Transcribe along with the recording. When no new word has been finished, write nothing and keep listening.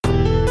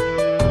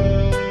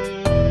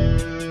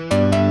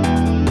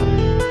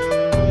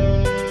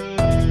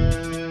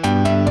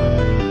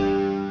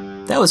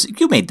was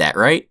you made that,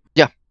 right?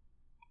 Yeah.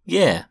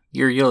 Yeah,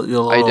 your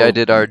I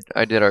did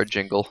our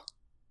jingle.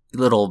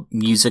 little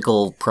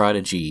musical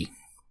prodigy,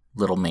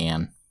 little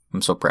man.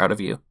 I'm so proud of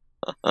you.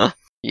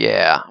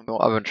 Yeah,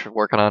 I've been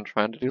working on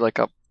trying to do like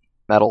a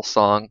metal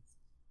song.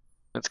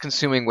 It's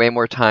consuming way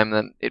more time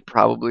than it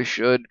probably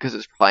should because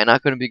it's probably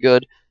not going to be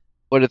good,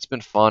 but it's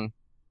been fun.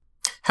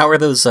 How are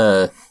those?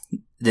 Are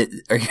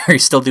you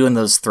still doing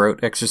those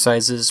throat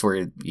exercises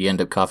where you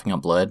end up coughing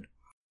up blood?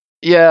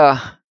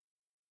 Yeah,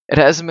 it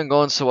hasn't been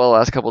going so well the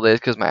last couple of days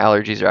because my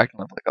allergies are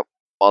acting up like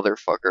a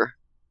motherfucker.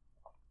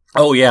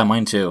 Oh yeah,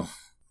 mine too.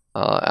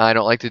 I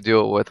don't like to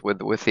do it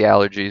with the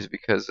allergies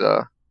because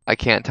I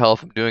can't tell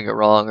if I'm doing it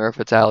wrong or if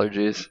it's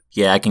allergies.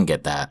 Yeah, I can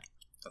get that.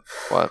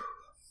 What?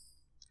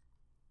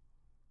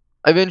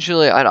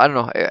 Eventually, I don't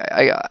know.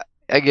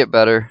 I get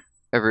better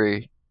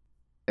every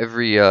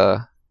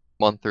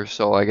month or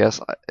so, I guess.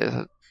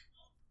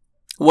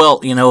 Well,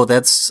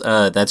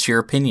 that's your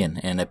opinion,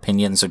 and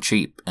opinions are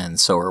cheap, and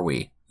so are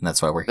we. And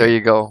that's why we're here. There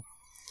you go.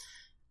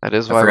 That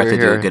is I why forgot we're to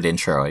do here. a good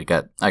intro. I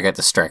got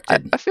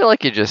distracted. I feel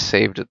like you just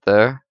saved it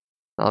there.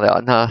 Now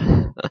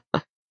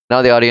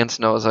the audience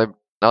knows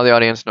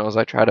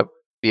I try to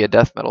be a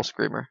death metal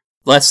screamer.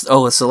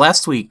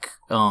 Last week,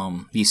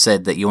 you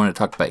said that you want to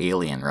talk about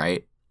Alien,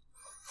 right?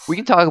 We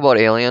can talk about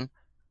Alien.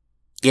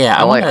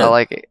 Yeah,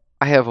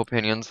 I have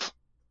opinions.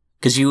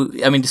 Because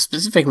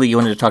specifically you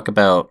wanted to talk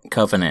about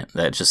Covenant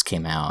that just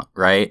came out,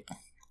 right?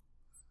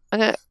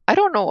 I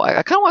don't know.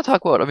 I kind of want to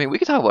talk about. I mean, we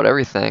can talk about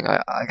everything.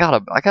 I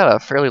got a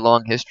fairly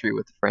long history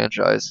with the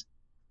franchise.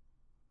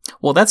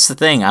 Well, that's the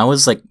thing. I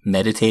was like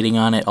meditating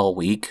on it all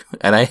week,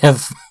 and I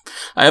have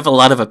a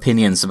lot of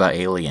opinions about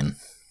Alien.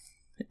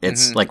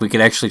 It's like we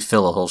could actually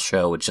fill a whole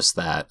show with just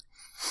that.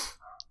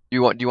 Do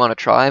you want to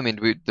try? I mean,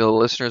 do the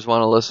listeners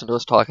want to listen to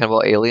us talking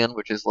about Alien,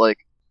 which is like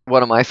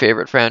one of my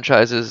favorite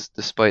franchises,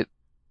 despite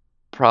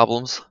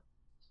problems?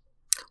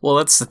 Well,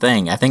 that's the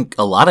thing. I think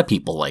a lot of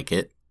people like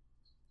it.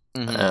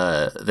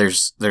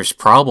 There's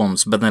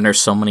problems, but then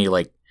there's so many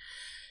like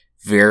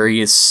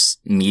various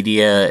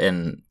media,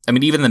 and I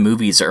mean even the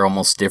movies are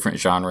almost different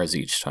genres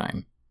each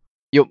time.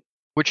 Yep,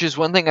 which is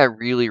one thing I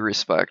really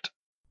respect.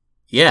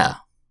 Yeah.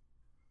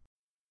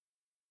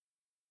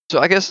 So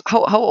I guess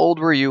how old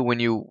were you when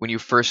you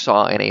first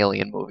saw an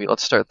Alien movie?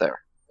 Let's start there.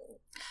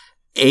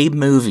 A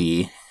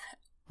movie.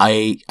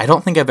 I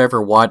don't think I've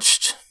ever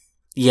watched.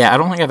 Yeah, I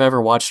don't think I've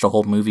ever watched a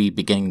whole movie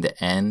beginning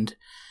to end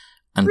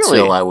until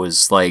Really? I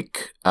was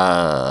like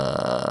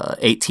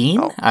 18.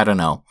 Oh. I don't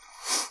know.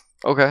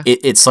 Okay.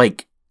 It's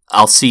like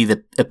I'll see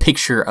a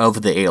picture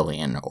of the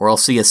alien, or I'll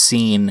see a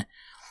scene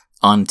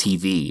on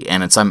TV,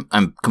 and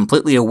I'm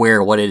completely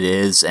aware what it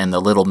is, and the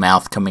little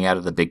mouth coming out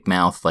of the big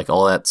mouth, like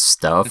all that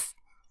stuff.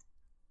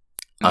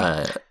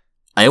 I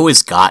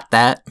always got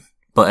that,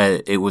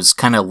 but it was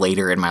kind of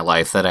later in my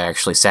life that I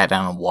actually sat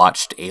down and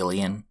watched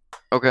Alien.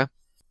 Okay.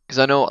 Because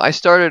I know I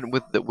started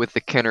with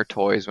the Kenner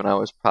toys when I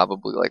was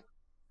probably like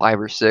 5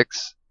 or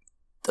 6.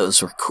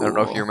 Those were cool. I don't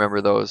know if you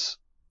remember those.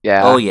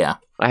 Yeah. Oh yeah.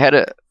 I had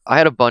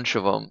a bunch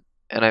of them,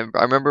 and I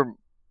remember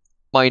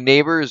my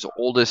neighbor's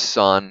oldest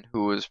son,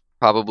 who was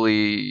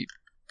probably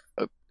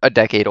a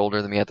decade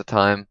older than me at the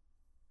time,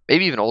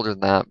 maybe even older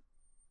than that,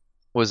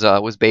 was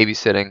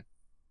babysitting.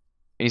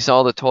 And he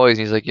saw the toys,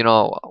 and he's like,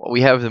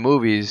 we have the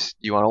movies.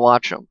 Do you want to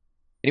watch them?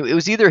 And it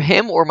was either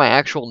him or my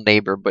actual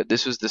neighbor, but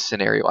this was the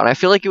scenario. And I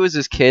feel like it was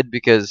his kid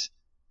because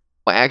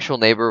my actual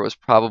neighbor was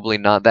probably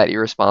not that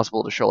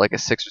irresponsible to show like a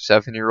 6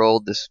 or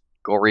 7-year-old this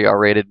gory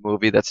R-rated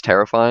movie that's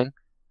terrifying.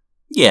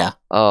 Yeah.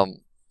 And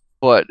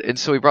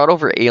so we brought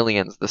over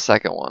Aliens, the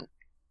second one.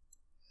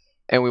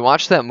 And we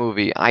watched that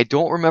movie. I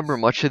don't remember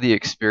much of the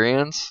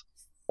experience,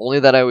 only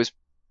that I was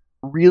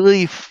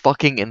really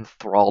fucking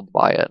enthralled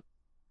by it.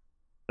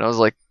 And I was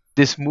like,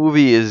 this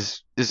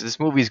movie's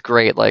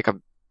great. Like,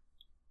 I'm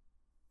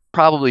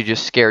probably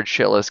just scared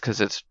shitless because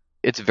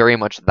it's very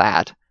much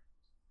that.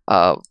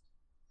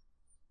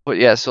 But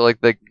yeah, so like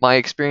my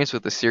experience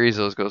with the series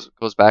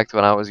goes back to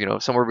when I was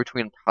somewhere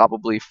between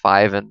probably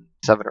 5 and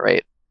 7 or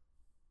 8.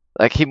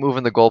 I keep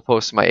moving the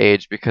goalposts to my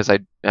age because I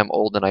am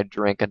old and I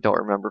drink and don't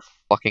remember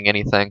fucking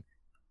anything.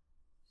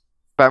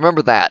 But I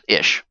remember that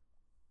ish.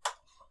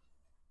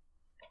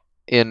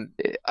 And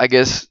I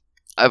guess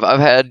I've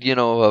had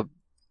a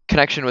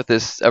connection with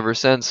this ever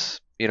since.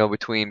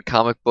 Between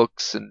comic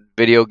books and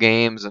video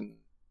games and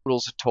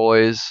oodles of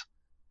toys,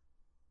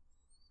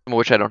 some of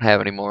which I don't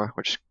have anymore,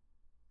 which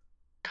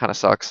kind of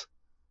sucks.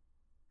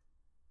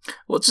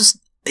 Well,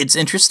 it's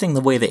interesting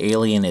the way the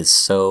alien is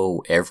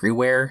so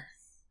everywhere.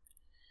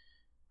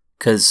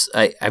 Because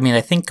I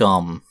think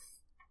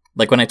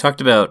like when I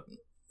talked about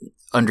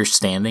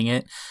understanding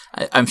it,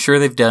 I'm sure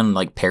they've done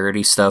like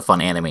parody stuff on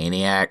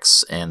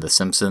Animaniacs and The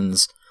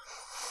Simpsons.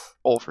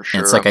 Oh, for sure.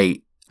 And it's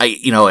like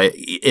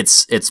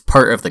it's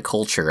part of the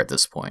culture at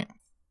this point.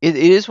 It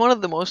is one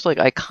of the most like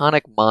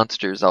iconic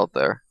monsters out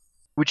there,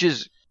 which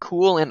is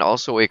cool and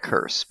also a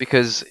curse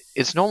because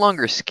it's no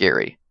longer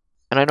scary.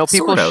 And I know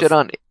people shit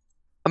on.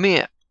 I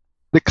mean,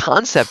 the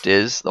concept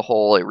is the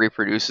whole it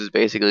reproduces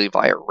basically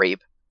via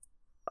rape.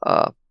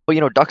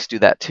 But ducks do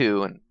that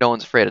too, and no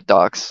one's afraid of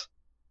ducks.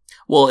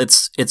 Well,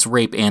 it's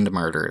rape and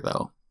murder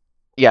though.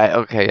 Yeah,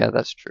 okay, yeah,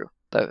 that's true.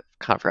 I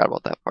kind of forgot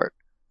about that part.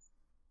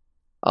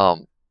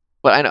 Um,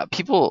 but I know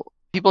people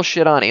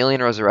shit on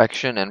Alien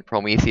Resurrection and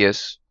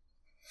Prometheus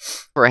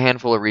for a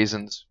handful of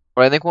reasons.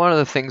 But I think one of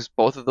the things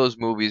both of those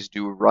movies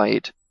do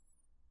right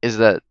is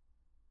that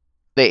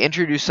they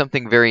introduce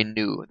something very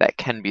new that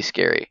can be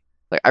scary.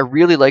 Like I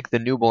really like the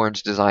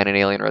newborn's design in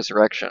Alien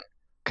Resurrection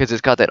because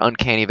it's got that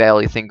uncanny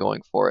valley thing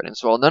going for it. And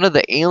so while none of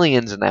the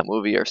aliens in that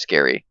movie are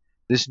scary,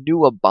 this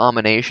new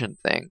abomination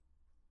thing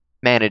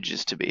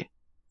manages to be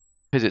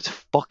because it's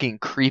fucking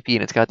creepy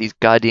and it's got these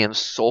goddamn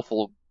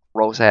soulful,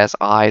 gross ass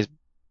eyes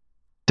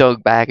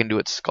dug back into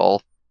its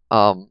skull.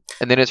 And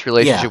then its Yeah,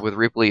 relationship with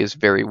Ripley is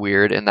very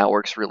weird, and that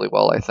works really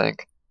well, I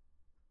think.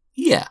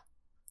 yeah.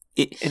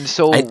 And I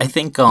so,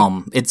 think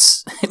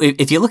it's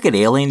if you look at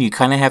Alien, you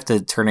kind of have to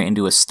turn it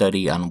into a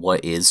study on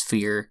what is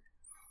fear,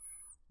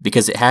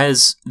 because it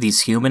has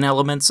these human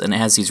elements and it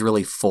has these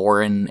really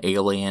foreign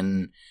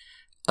alien,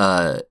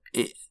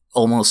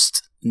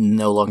 almost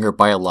no longer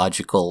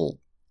biological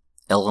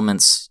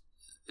elements,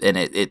 and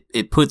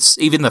it puts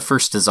even the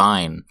first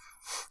design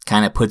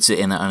kind of puts it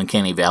in an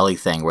uncanny valley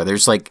thing where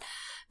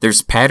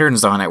there's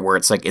patterns on it where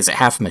it's like, is it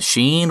half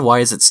machine? Why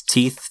is its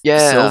teeth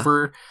yeah,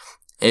 silver?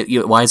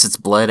 Why is its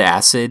blood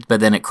acid? But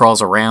then it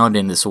crawls around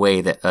in this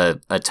way that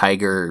a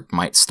tiger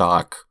might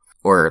stalk,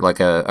 or like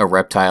a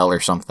reptile or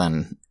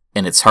something,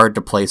 and it's hard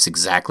to place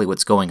exactly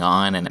what's going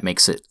on, and it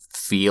makes it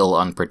feel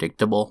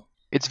unpredictable.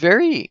 it's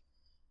very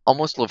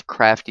almost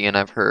Lovecraftian.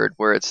 I've heard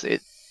where it's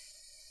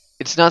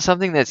not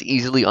something that's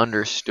easily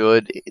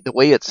understood. The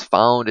way it's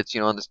found, it's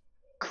on this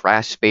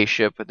crash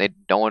spaceship, and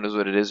no one knows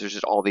what it is. There's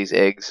just all these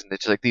eggs, and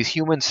it's like these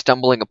humans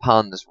stumbling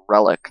upon this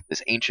relic,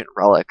 this ancient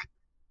relic,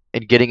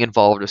 and getting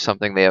involved with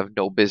something they have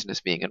no business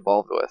being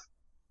involved with.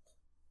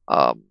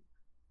 Um,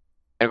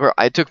 and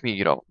it took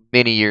me,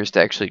 many years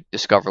to actually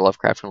discover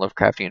Lovecraft and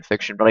Lovecraftian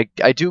fiction, but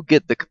I do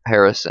get the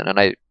comparison, and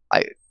I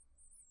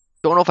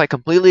don't know if I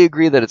completely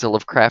agree that it's a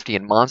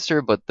Lovecraftian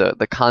monster, but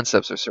the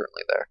concepts are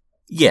certainly there,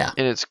 Yeah,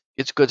 and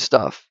it's good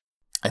stuff.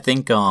 I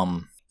think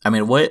I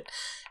mean, what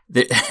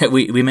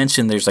we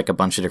mentioned there's like a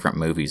bunch of different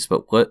movies,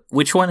 but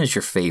which one is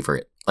your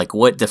favorite? Like,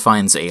 what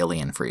defines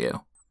Alien for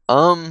you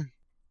Um,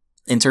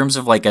 in terms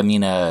of like, I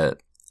mean, a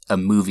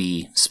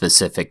movie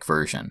specific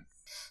version?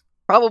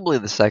 Probably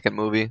the second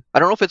movie. I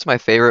don't know if it's my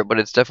favorite, but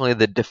it's definitely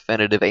the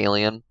definitive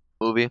Alien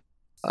movie.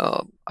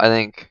 I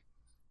think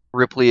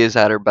Ripley is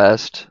at her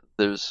best.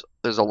 There's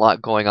a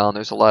lot going on.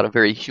 There's a lot of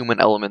very human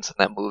elements in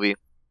that movie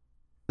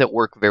that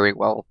work very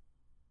well.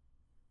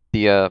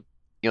 The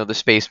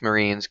space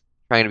marines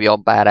trying to be all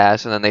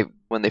badass, and then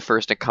when they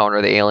first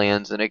encounter the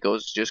aliens, and it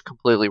goes just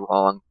completely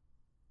wrong,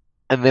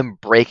 and then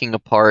breaking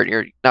apart.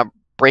 You're not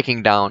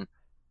breaking down.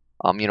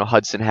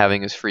 Hudson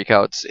having his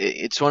freakouts.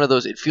 It's one of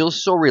those. It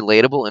feels so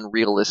relatable and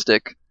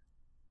realistic.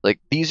 Like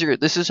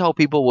this is how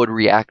people would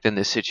react in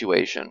this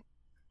situation.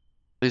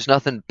 There's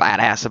nothing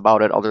badass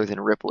about it other than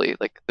Ripley.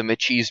 Like the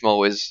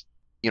machismo is,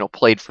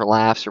 played for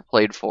laughs or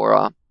played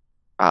for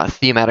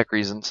thematic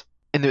reasons.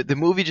 And the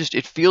movie just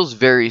it feels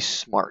very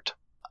smart.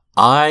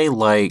 I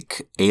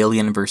like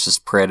Alien versus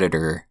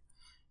Predator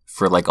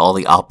for like all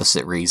the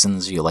opposite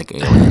reasons you like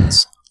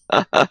Aliens,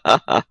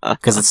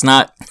 because it's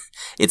not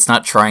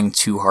trying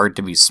too hard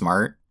to be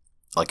smart,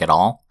 like at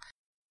all.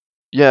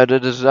 Yeah, I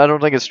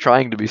don't think it's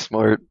trying to be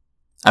smart.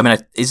 I mean,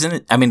 isn't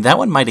it? I mean, that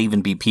one might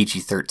even be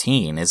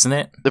PG-13, isn't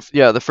it?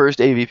 The first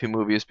AVP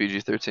movie is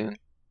PG-13.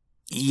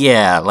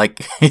 Yeah,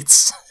 like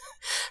it's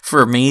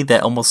for me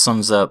that almost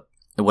sums up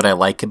what I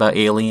like about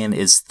Alien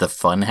is the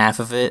fun half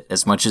of it.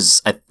 As much as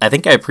I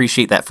think I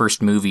appreciate that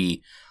first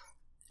movie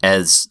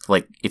as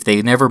like if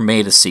they never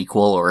made a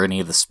sequel or any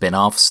of the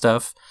spin-off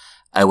stuff,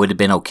 I would have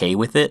been okay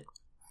with it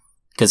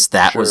because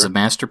that was a Sure.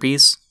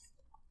 masterpiece.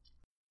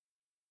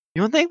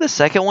 You don't think the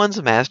second one's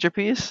a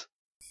masterpiece?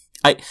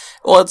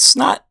 Well, it's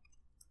not.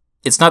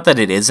 It's not that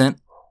it isn't,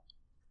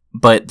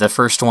 but the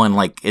first one,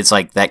 like, it's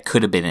like that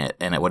could have been it,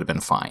 and it would have been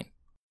fine.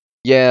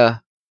 Yeah.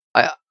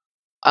 I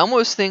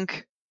almost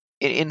think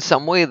in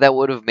some way that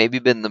would have maybe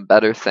been the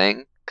better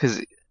thing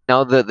because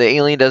now the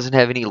alien doesn't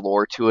have any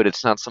lore to it.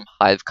 It's not some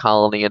hive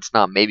colony. It's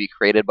not maybe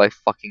created by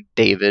fucking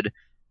David.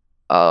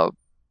 The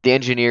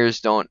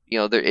engineers don't,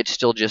 it's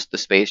still just the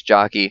space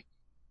jockey.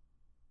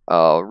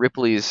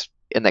 Ripley's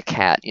and the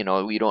cat,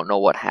 we don't know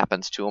what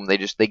happens to them.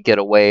 They get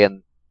away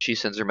and she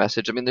sends her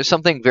message. I mean, there's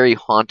something very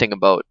haunting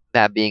about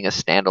that being a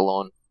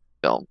standalone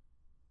film.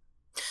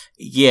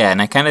 Yeah,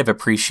 and I kind of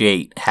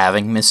appreciate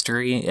having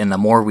mystery, and the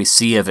more we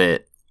see of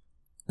it,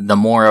 the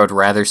more I would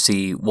rather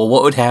see, well,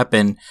 what would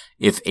happen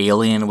if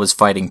Alien was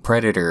fighting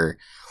Predator,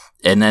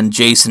 and then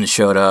Jason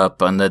showed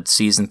up on the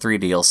Season 3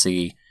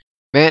 DLC?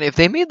 Man, if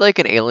they made like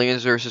an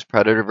Aliens versus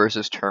Predator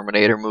versus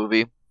Terminator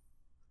movie,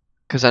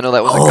 because I know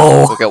that was a comic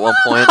Oh! book at one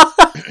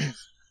point,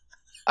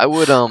 I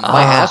would my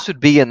Ah! ass would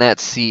be in that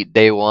seat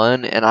day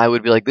one, and I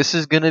would be like, this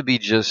is gonna be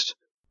just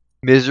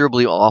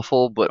miserably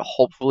awful, but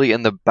hopefully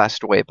in the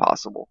best way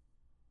possible.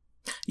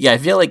 Yeah, I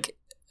feel like...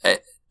 I,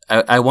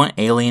 I want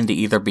Alien to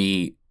either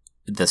be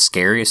the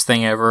scariest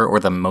thing ever or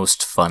the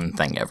most fun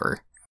thing ever.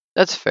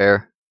 That's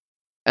fair.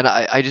 And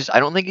I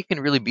don't think it can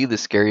really be the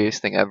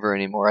scariest thing ever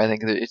anymore. I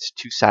think that it's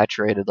too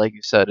saturated, like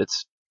you said.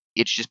 It's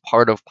just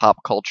part of pop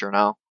culture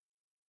now.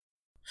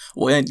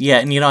 Well, yeah,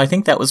 and I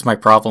think that was my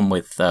problem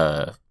with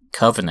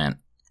Covenant.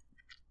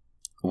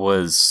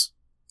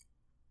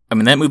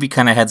 That movie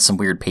kind of had some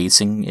weird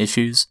pacing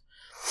issues,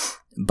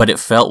 but it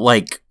felt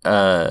like,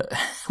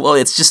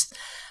 it's just,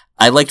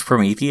 I liked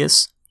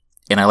Prometheus,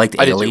 and I liked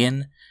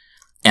Alien,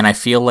 and I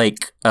feel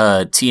like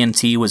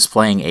TNT was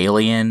playing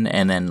Alien,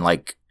 and then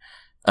like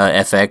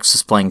FX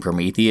was playing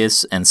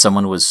Prometheus, and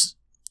someone was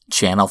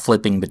channel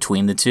flipping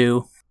between the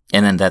two,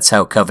 and then that's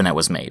how Covenant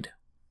was made.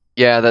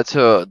 Yeah, that's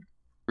a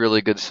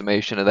really good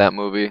summation of that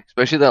movie,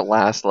 especially that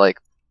last like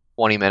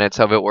 20 minutes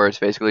of it, where it's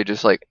basically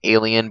just like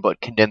Alien but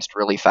condensed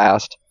really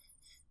fast,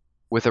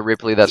 with a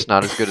Ripley that's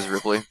not as good as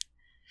Ripley.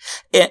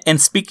 And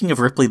speaking of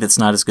Ripley that's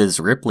not as good as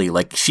Ripley,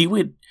 like she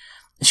would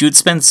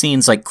spend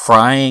scenes like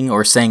crying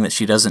or saying that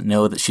she doesn't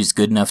know that she's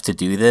good enough to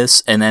do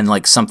this, and then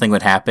like something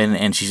would happen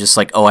and she's just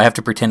like, oh, I have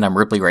to pretend I'm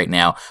Ripley right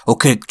now.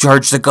 Okay,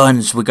 charge the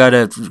guns. We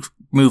gotta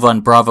move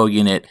on Bravo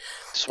unit.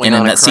 Swing and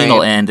on then a that scene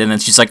will end, and then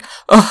she's like,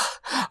 oh,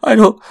 I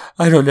don't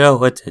know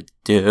what to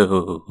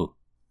do.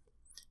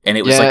 And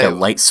it was like a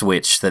light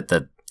switch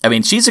that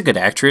she's a good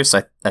actress.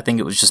 I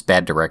think it was just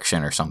bad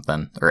direction or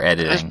something, or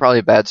editing. It's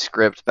probably bad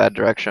script, bad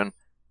direction.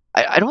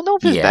 I don't know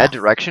if it's bad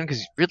direction,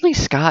 because Ridley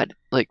Scott,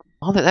 like,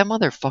 that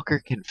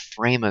motherfucker can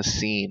frame a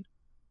scene.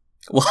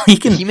 Well, he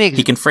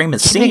can frame a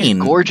scene. He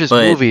makes gorgeous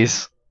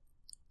movies.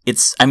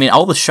 It's,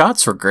 all the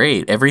shots were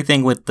great.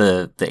 Everything with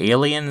the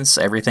aliens,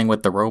 everything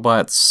with the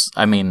robots.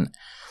 I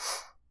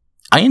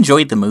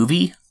enjoyed the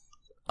movie.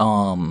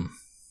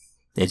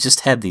 It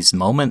just had these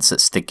moments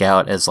that stick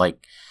out as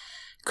like,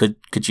 could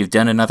you have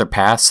done another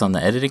pass on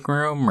the editing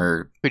room,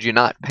 or could you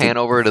not pan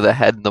over to the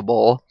head in the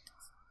bowl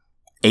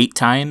 8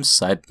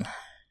 times? I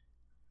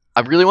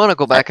really want to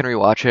go back and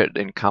rewatch it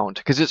and count,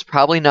 because it's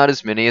probably not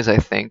as many as I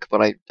think,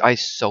 but I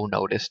so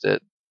noticed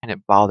it and it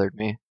bothered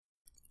me.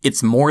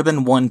 It's more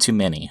than one too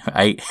many.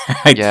 I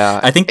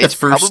think the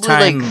first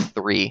time, like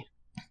 3.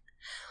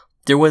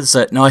 There was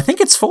no, I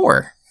think it's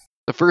 4.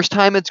 The first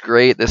time it's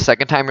great. The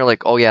second time you're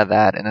like, oh yeah,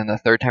 that, and then the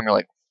third time you're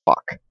like,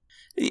 fuck.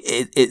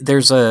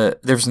 There's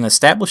an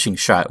establishing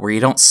shot where you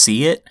don't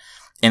see it,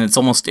 and it's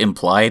almost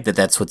implied that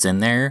that's what's in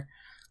there,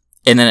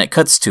 and then it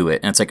cuts to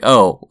it, and it's like,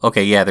 oh,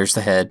 okay, yeah, there's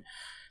the head,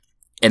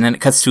 and then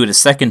it cuts to it a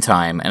second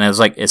time, and I was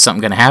like, is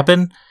something gonna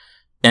happen?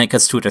 And it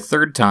cuts to it a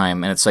third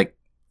time, and it's like,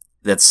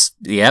 that's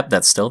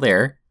still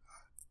there,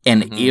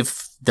 and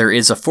if there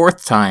is a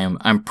fourth time,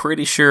 I'm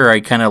pretty sure I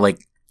kind of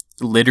like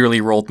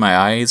literally rolled my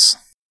eyes.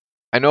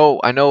 I know.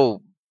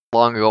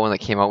 Long ago when that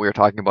came out, we were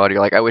talking about it.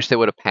 You're like, I wish they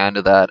would have panned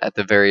to that at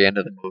the very end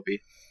of the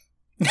movie.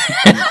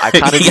 And I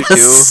kind of do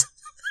too,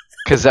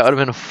 because that would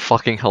have been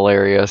fucking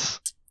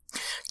hilarious.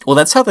 Well,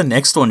 that's how the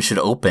next one should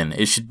open.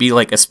 It should be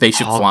like a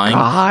spaceship flying,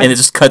 God. and it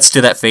just cuts to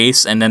that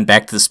face, and then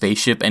back to the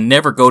spaceship, and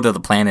never go to the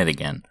planet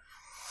again.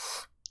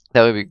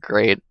 That would be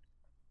great.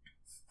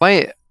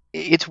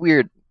 It's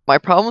weird. My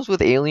problems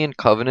with Alien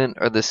Covenant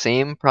are the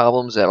same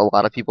problems that a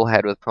lot of people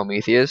had with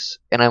Prometheus,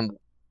 and I'm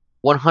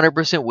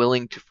 100%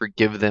 willing to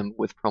forgive them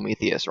with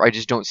Prometheus, or I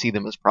just don't see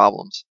them as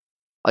problems.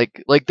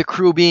 Like the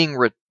crew being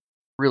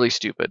really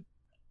stupid.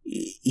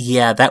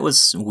 Yeah, that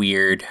was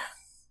weird.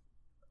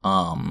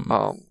 No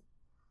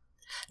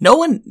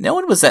one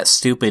was that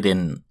stupid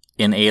in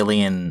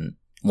Alien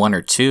 1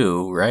 or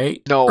 2,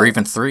 right? No. Or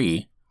even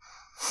 3.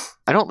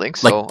 I don't think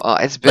so.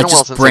 It's been a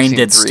while since brain I've seen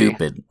dead 3.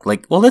 Stupid.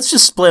 Like, well, let's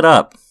just split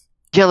up.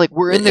 Yeah, like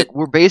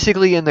we're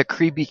basically in the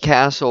creepy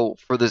castle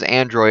for this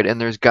android,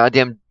 and there's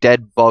goddamn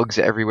dead bugs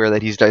everywhere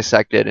that he's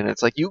dissected, and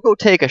it's like, you go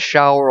take a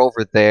shower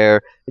over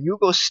there, and you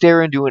go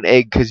stare into an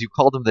egg because you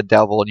called him the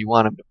devil and you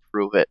want him to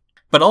prove it.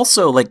 But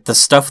also, like, the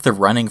stuff they're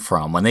running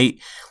from, when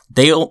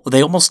they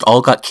almost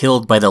all got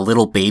killed by the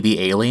little baby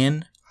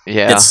alien.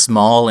 Yeah. That's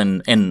small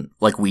and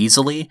like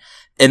weaselly,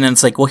 and then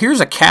it's like, well, here's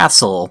a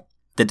castle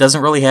that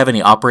doesn't really have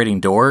any operating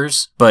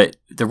doors, but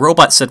the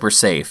robot said we're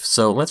safe,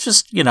 so let's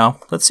just,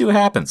 let's see what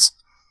happens.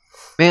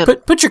 Man,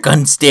 put your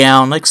guns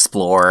down,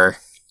 explore.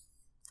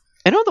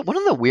 I know that one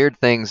of the weird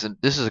things, and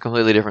this is a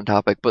completely different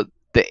topic, but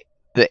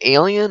the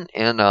Alien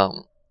and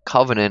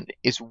Covenant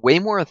is way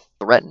more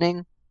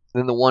threatening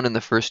than the one in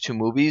the first 2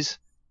 movies,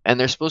 and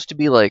they're supposed to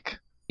be like,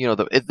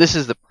 this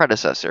is the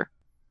predecessor.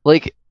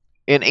 Like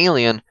in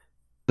Alien,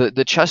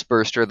 the chest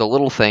burster, the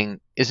little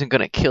thing, isn't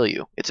gonna kill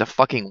you. It's a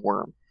fucking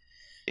worm.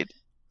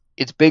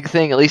 Its big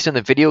thing, at least in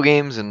the video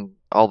games and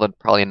all the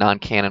probably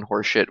non-canon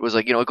horseshit, was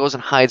like, it goes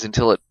and hides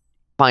until it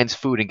finds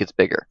food and gets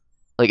bigger.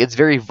 Like, it's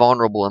very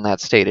vulnerable in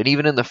that state. And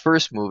even in the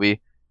first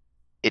movie,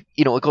 it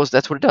goes,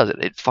 that's what it does.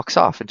 It fucks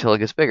off until it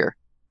gets bigger.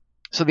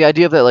 So the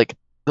idea that, like,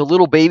 the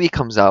little baby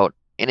comes out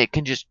and it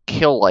can just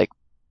kill like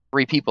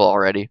 3 people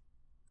already,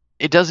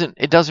 it doesn't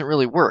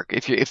really work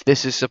if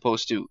this is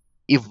supposed to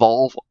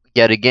evolve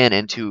yet again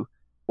into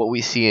what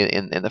we see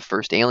in the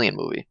first Alien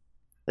movie.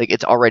 Like,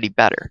 it's already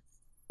better.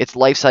 Its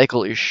life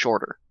cycle is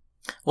shorter.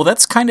 Well,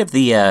 that's kind of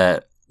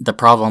the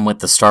problem with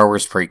the Star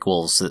Wars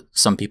prequels. That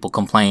some people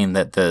complain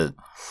that the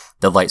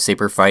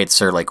lightsaber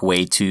fights are like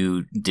way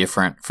too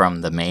different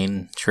from the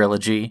main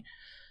trilogy,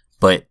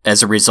 but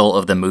as a result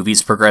of the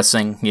movies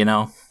progressing, you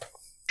know.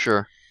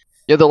 Sure.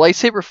 Yeah, the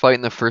lightsaber fight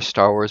in the first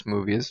Star Wars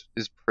movie is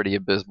pretty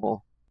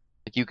abysmal.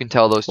 Like you can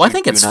tell those Well, two I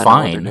think do it's not know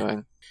what they're fine.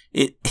 doing.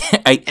 It,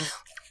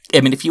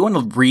 I mean, if you want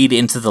to read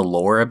into the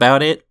lore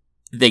about it,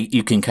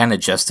 you can kind of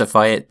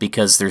justify it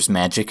because there's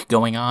magic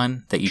going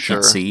on that you can't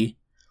Sure. see.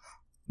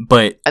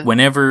 But And-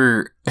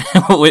 whenever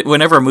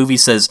a movie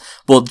says,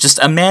 well, just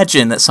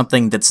imagine that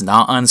something that's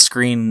not on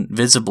screen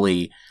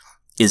visibly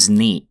is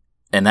neat,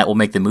 and that will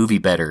make the movie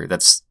better,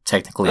 that's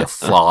technically a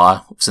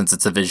flaw since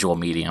it's a visual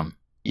medium.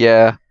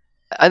 Yeah.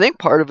 I think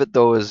part of it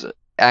though is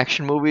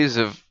action movies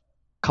have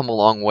come a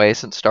long way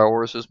since Star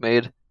Wars was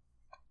made,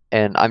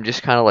 and I'm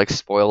just kind of like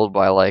spoiled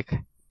by like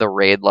the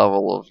raid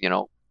level of,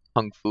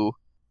 kung fu.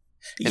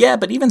 Yeah,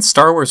 but even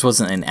Star Wars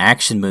wasn't an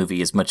action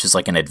movie as much as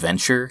like an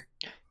adventure.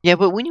 Yeah,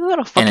 but when you got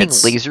a fucking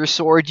it's- laser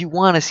sword, you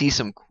want to see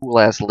some cool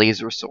ass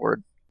laser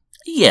sword.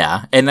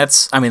 Yeah, and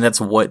that's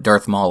what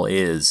Darth Maul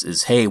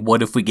is hey,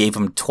 what if we gave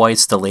him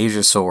twice the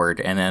laser sword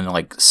and then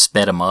like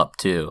sped him up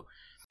too?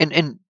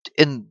 And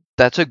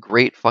that's a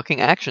great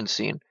fucking action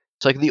scene.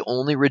 It's like the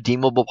only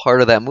redeemable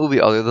part of that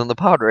movie other than the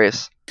pod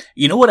race.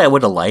 You know what I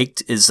would have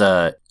liked is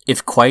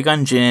if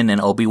Qui-Gon Jinn and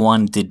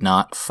Obi-Wan did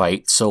not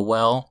fight so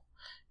well,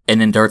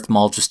 and then Darth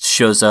Maul just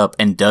shows up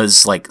and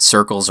does like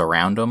circles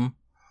around him,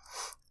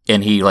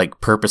 and he like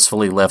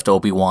purposefully left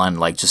Obi-Wan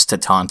like just to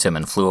taunt him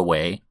and flew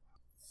away.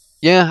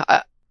 Yeah,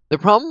 the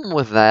problem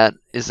with that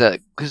is that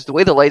because the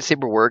way the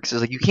lightsaber works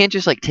is like you can't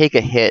just like take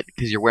a hit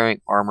because you're wearing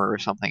armor or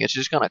something. It's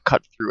just gonna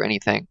cut through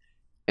anything,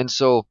 and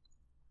so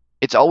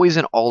it's always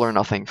an all or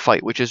nothing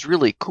fight, which is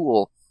really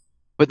cool.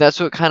 But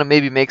that's what kind of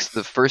maybe makes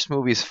the first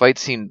movie's fight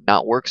scene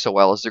not work so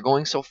well, is they're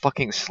going so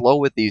fucking slow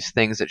with these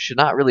things that should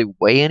not really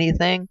weigh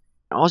anything.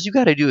 And all you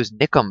got to do is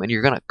nick them, and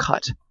you're gonna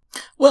cut.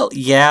 Well,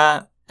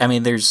 yeah, I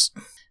mean there's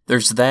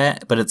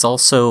that, but it's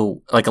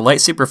also like a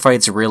lightsaber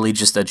fight's really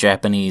just a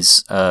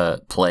Japanese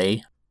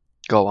play.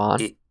 Go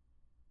on. It-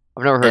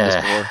 I've never heard this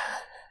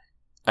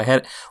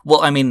before.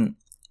 Well, I mean,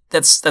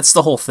 that's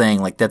the whole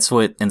thing. Like, that's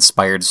what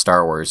inspired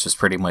Star Wars, was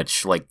pretty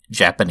much like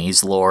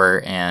Japanese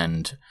lore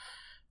and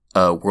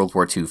World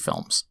War II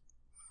films.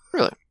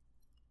 Really?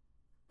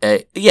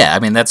 Yeah, I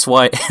mean, that's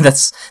why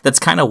that's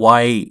kind of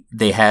why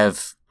they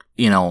have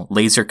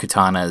laser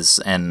katanas,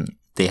 and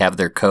they have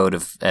their code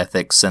of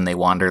ethics, and they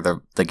wander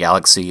the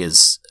galaxy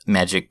as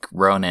magic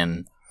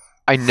Ronin.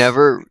 I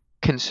never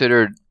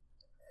considered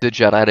the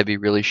Jedi to be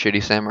really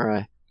shitty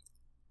samurai.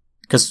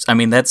 Because, I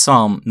mean, that's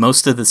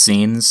most of the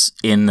scenes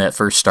in the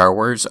first Star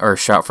Wars are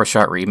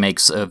shot-for-shot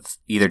remakes of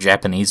either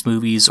Japanese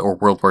movies or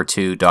World War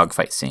II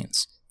dogfight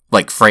scenes.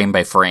 Like, frame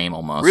by frame,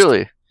 almost.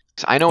 Really?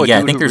 I know a Yeah,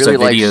 I dude think who there's a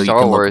really video likes you Star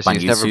can look Wars. up on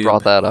He's never YouTube.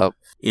 brought that up.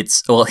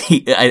 It's, well,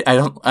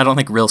 I don't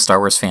think real Star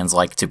Wars fans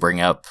like to bring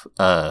up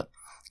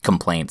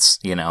complaints,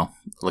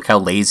 Look how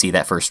lazy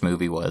that first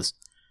movie was.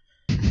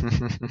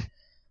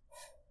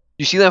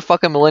 You see that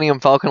fucking Millennium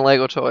Falcon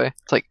Lego toy?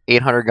 It's like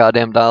 $800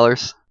 goddamn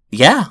dollars.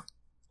 Yeah,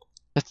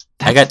 That's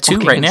I got two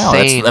fucking right now.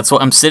 insane. That's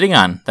what I'm sitting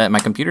on, at my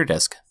computer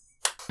desk.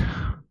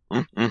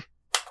 Mm-mm.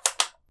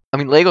 I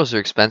mean, Legos are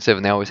expensive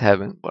and they always have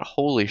been, but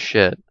holy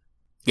shit.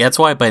 Yeah, that's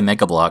why I buy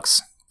Mega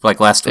Bloks. Like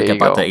last week, There I you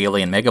bought go. the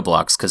Alien Mega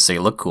Bloks because they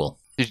look cool.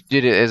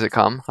 Has it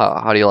come?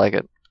 How do you like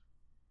it?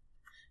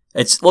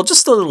 It's, well,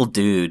 just a little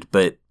dude,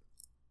 but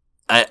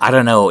I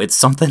don't know. It's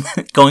something,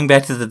 going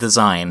back to the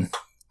design,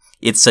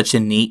 it's such a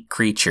neat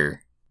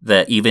creature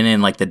that even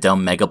in like the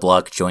dumb Mega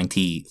Block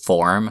jointy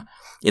form,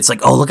 it's like,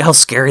 oh, look how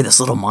scary this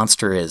little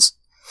monster is.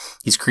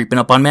 He's creeping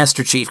up on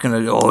Master Chief.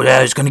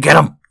 He's gonna get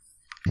him.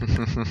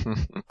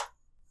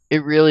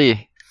 It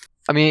really...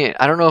 I mean,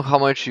 I don't know how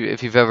much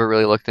if you've ever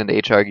really looked into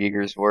H.R.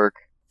 Giger's work.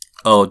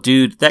 Oh,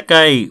 dude, that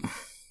guy,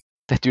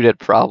 That dude had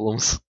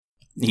problems.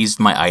 he's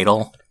my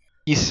idol.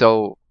 He's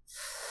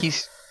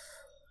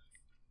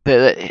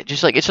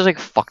just like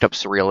fucked up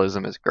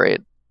surrealism is great.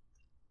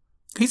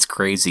 He's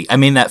crazy. I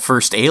mean, that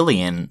first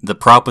Alien, the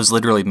prop was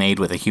literally made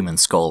with a human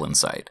skull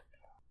inside.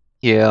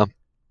 Yeah.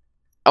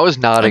 I was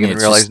nodding I mean, and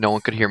it's realized just- no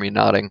one could hear me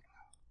nodding.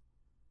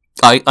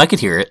 I could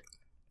hear it.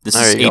 This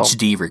There is you go.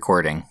 HD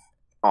recording.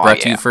 Oh,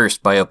 Brought to you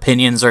first by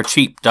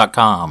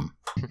opinionsarecheap.com.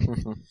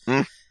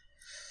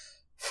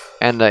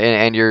 And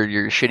your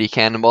shitty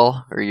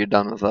cannonball? Or are you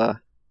done with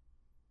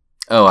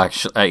Oh,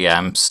 actually, yeah,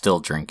 I'm still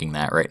drinking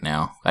that right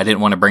now. I didn't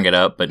want to bring it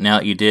up, but now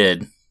that you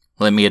did,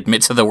 let me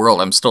admit to the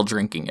world I'm still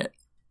drinking it.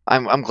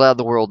 I'm glad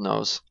the world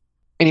knows.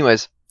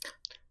 Anyways,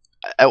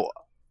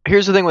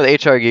 here's the thing with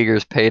H.R.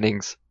 Giger's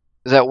paintings.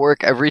 Is at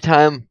work every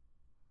time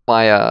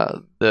my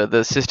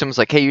the system's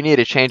like, hey, you need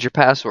to change your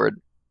password.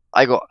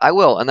 I go, I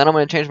will, and then I'm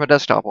gonna change my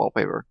desktop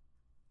wallpaper.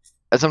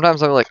 And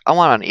sometimes I'm like, I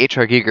want an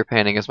H.R. Giger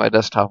painting as my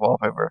desktop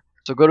wallpaper.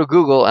 So go to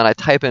Google and I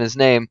type in his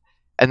name,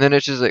 and then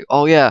it's just like,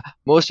 oh yeah,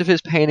 most of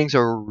his paintings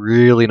are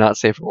really not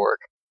safe for work.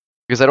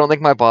 Because I don't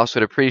think my boss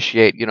would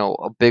appreciate,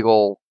 a big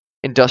ol'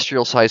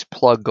 industrial-sized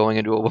plug going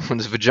into a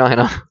woman's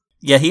vagina.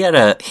 Yeah, he had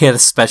a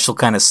special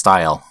kind of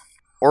style.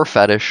 Or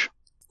fetish.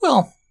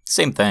 Well,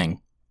 same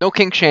thing. No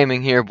kink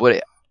shaming here,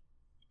 but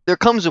there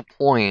comes a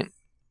point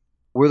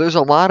where there's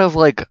a lot of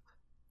like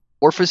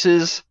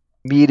orifices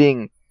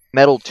meeting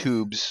metal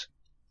tubes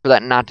for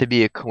that not to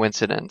be a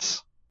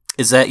coincidence.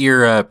 Is that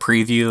your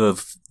preview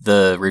of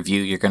the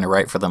review you're going to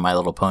write for the My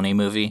Little Pony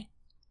movie?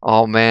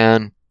 Oh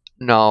man,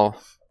 no.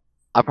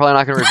 I'm probably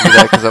not going to review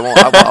that because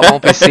I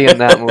won't be seeing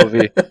that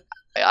movie.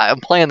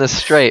 I'm playing this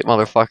straight,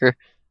 motherfucker.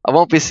 I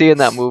won't be seeing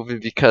that movie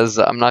because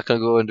I'm not going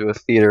to go into a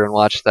theater and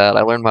watch that.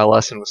 I learned my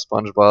lesson with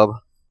SpongeBob.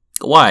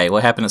 Why?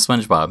 What happened to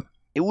SpongeBob?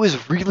 It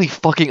was really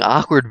fucking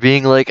awkward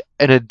being like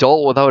an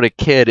adult without a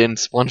kid in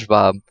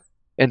SpongeBob.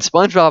 And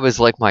SpongeBob is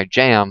like my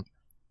jam,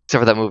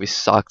 except for that movie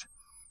sucked.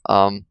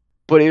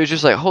 But it was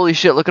just like, holy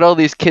shit, look at all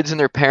these kids and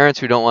their parents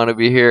who don't want to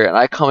be here, and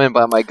I come in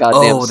by my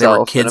goddamn self. Oh, there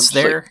were kids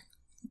there? Like,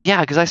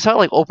 yeah, because I saw it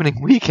like opening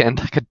weekend,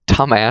 like a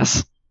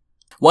dumbass.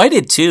 Well, I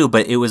did too,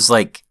 but it was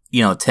like,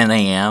 10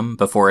 a.m.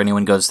 before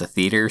anyone goes to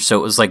theater, so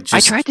it was like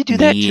just I tried to do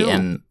that me too.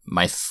 and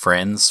my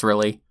friends,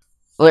 really.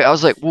 Like, I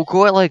was like, we'll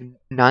go at like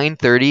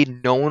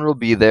 9:30, no one will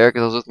be there,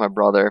 because I was with my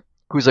brother,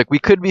 who's like, we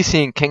could be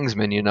seeing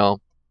Kingsman, I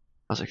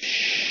was like,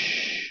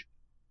 shh.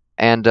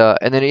 And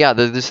then, yeah,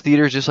 this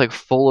theater's just like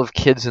full of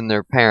kids and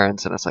their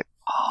parents, and it's like,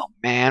 oh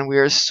man, we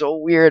are so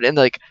weird. And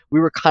like, we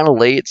were kind of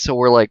late, so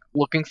we're like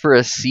looking for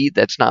a seat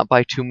that's not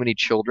by too many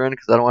children,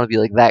 because I don't want to be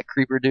like that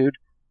creeper dude.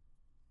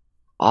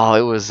 Oh,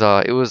 it was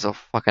a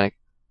fucking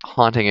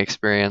haunting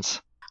experience.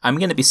 I'm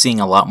going to be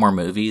seeing a lot more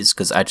movies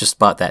because I just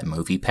bought that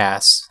Movie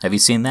Pass. Have you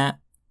seen that?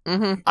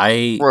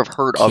 Mm-hmm. Or have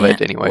heard of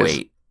it, anyways.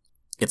 Wait.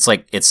 It's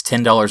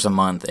 $10 a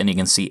month, and you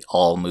can see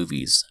all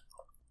movies.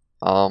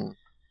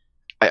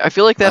 I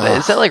feel like that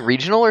is that like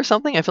regional or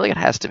something? I feel like it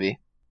has to be.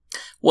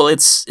 Well,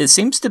 it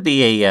seems to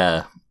be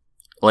a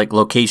like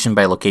location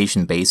by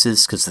location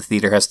basis because the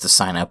theater has to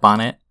sign up on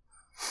it.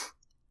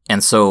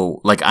 And so,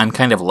 like, I'm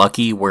kind of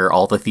lucky where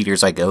all the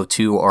theaters I go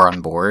to are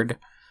on board,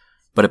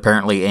 but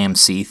apparently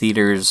AMC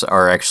theaters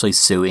are actually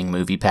suing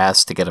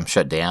MoviePass to get them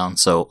shut down.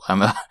 So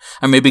I'm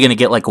maybe going to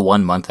get like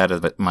 1 month out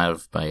of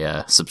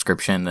my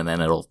subscription, and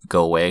then it'll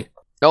go away.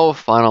 No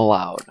fun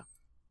allowed.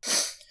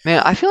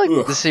 Man, I feel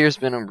like this year's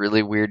been a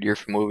really weird year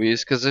for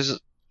movies because there's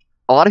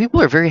a lot of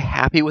people are very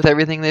happy with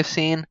everything they've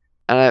seen,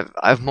 and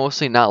I've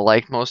mostly not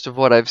liked most of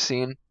what I've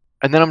seen.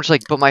 And then I'm just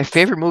like, but my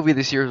favorite movie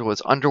this year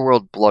was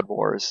Underworld Blood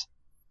Wars,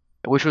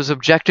 which was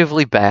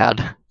objectively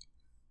bad.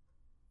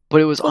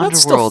 But it was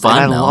Underworld,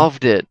 fun, and I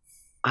loved it.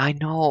 I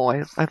know,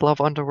 I love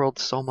Underworld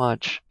so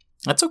much.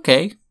 That's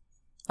okay.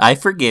 I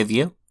forgive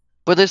you.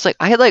 But there's like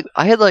I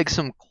had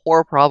some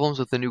core problems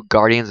with the new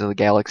Guardians of the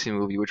Galaxy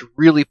movie, which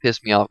really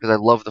pissed me off because I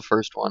love the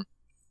first one.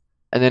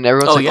 And then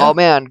everyone's like, "Oh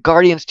man,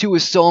 Guardians 2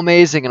 is so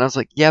amazing," and I was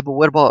like, "Yeah, but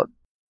what about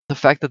the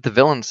fact that the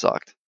villain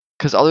sucked?"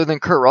 Because other than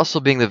Kurt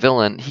Russell being the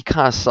villain, he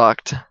kind of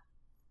sucked.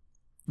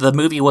 The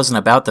movie wasn't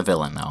about the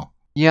villain, though.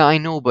 Yeah, I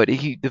know, but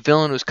the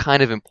villain was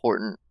kind of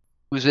important.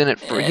 He was in it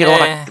for he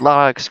had a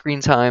lot of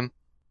screen time.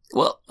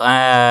 Well,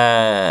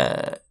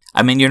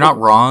 I mean, you're not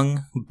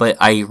wrong, but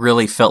I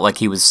really felt like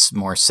he was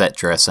more set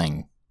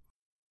dressing.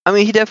 I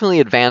mean, he definitely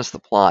advanced the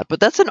plot, but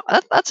that's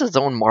his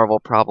own Marvel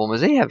problem,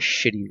 is they have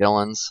shitty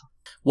villains.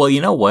 Well,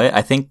 you know what?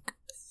 I think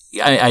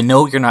I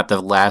know you're not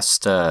the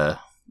last.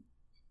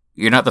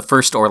 You're not the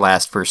first or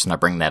last person to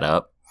bring that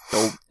up.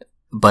 Nope.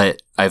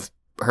 But I've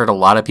heard a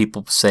lot of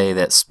people say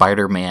that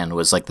Spider-Man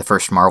was like the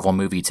first Marvel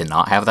movie to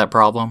not have that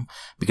problem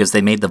because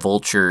they made the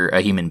Vulture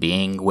a human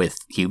being with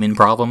human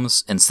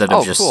problems instead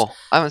of just cool.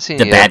 I haven't seen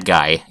the bad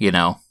guy,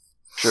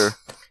 Sure.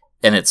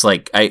 And it's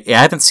like, I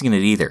haven't seen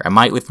it either. I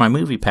might with my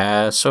Movie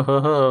Pass,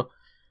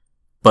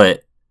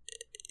 but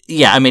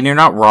yeah, I mean, you're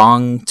not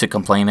wrong to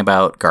complain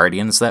about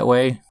Guardians that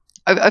way.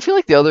 I feel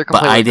like the other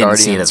complaint but I didn't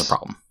Guardians see it as a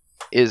problem.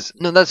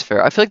 No, that's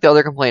fair. I feel like the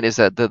other complaint is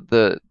that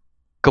the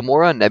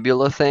Gamora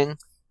Nebula thing,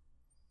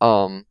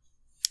 that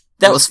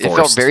was forced. It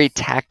felt very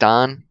tacked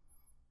on.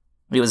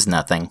 It was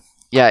nothing.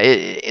 Yeah,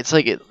 it's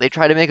like they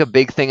try to make a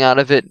big thing out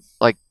of it,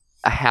 like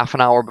a half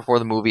an hour before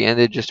the movie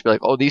ended, just to be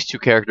like, "Oh, these two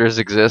characters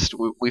exist.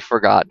 We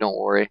forgot. Don't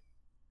worry."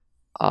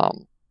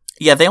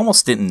 Yeah, they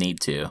almost didn't need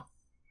to.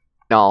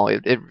 No,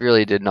 it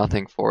really did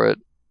nothing for it.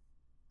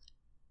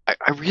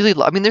 I really,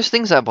 I mean, there's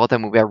things about that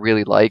movie I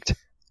really liked,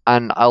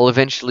 and I'll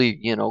eventually,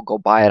 go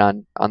buy it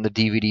on the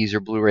DVDs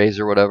or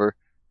Blu-rays or whatever.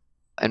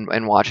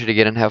 And watch it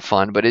again and have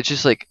fun. But it's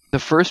just like the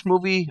first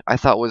movie I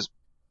thought was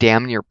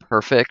damn near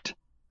perfect,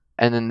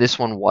 and then this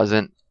one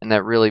wasn't, and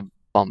that really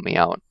bummed me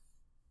out.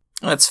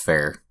 That's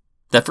fair.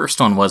 That first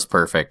one was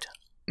perfect.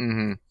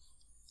 Mm-hmm.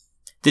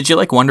 Did you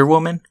like Wonder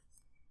Woman?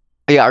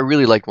 Yeah, I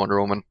really liked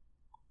Wonder Woman.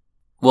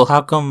 Well,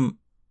 how come?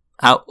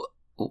 How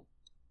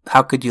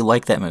could you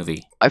like that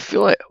movie? I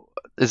feel like,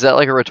 is that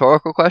like a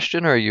rhetorical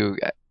question, or are you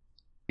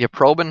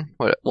probing?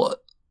 What? Well,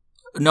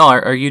 no.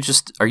 Are you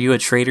a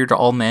traitor to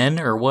all men,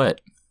 or what?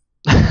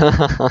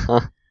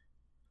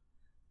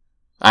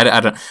 I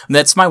don't.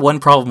 That's my one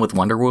problem with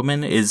Wonder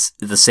Woman. Is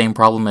the same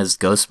problem as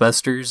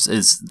Ghostbusters.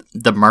 Is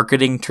the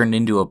marketing turned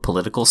into a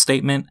political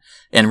statement,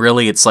 and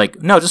really, it's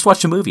like, no, just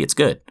watch the movie. It's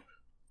good.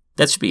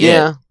 That should be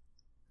Yeah, it.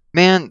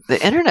 man,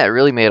 the internet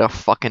really made a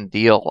fucking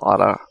deal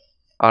out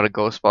of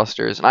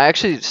Ghostbusters, and I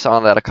actually saw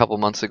that a couple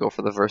months ago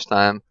for the first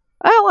time.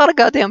 I had a lot of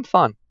goddamn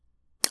fun.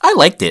 I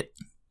liked it.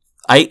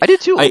 I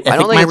did too. I I don't think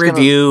think my it's gonna.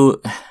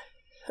 review.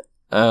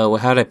 Well,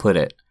 how'd I put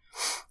it?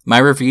 My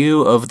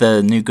review of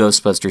the new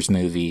Ghostbusters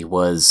movie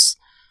was,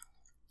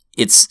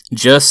 it's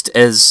just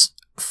as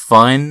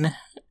fun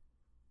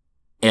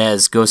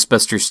as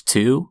Ghostbusters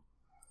 2,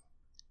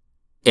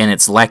 and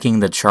it's lacking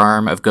the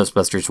charm of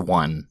Ghostbusters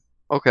 1.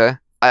 Okay,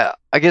 I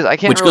guess I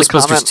can't Which really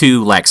Ghostbusters comment.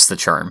 2 lacks the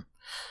charm.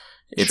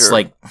 It's Sure.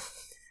 like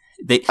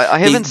they I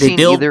haven't they seen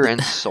build, either in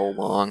so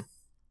long.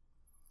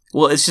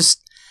 well, it's just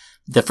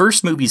the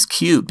first movie's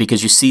cute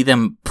because you see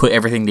them put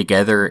everything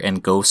together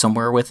and go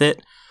somewhere with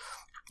it.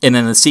 And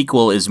then the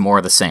sequel is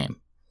more the same.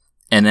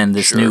 And then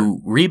this Sure.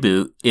 new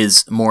reboot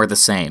is more the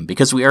same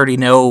because we already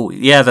know,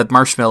 yeah, the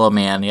Marshmallow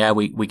Man, yeah,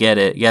 we get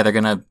it. Yeah, they're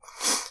gonna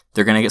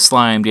get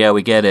slimed. Yeah,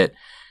 we get it.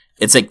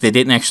 It's like they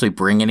didn't actually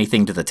bring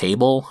anything to the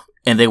table,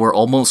 and they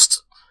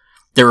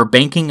were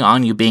banking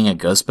on you being a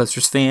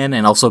Ghostbusters fan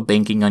and also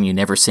banking on you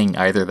never seeing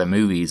either of the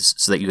movies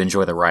so that you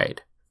enjoy the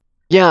ride.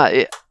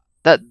 Yeah,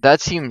 that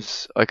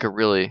seems like a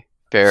really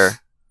fair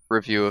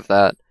review of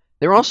that.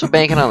 They were also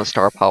banking on the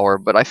star power,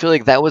 but I feel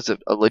like that was a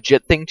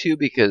legit thing too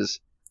because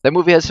that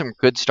movie has some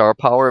good star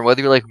power, and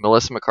whether you like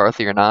Melissa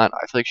McCarthy or not,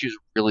 I feel like she was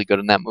really good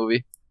in that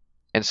movie,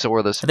 and so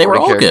were the They were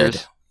supporting all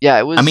characters. good. Yeah,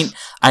 it was. I mean,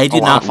 I a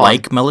did lot not of fun.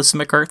 like Melissa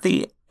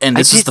McCarthy, and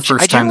this is the I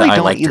first time that generally I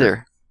don't liked her.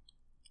 either.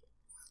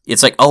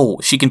 It's like, oh,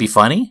 she can be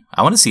funny?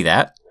 I want to see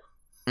that.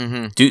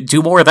 Hmm.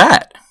 Do more of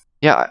that.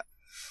 Yeah,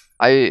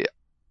 I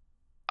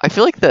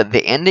feel like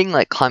the ending,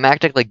 like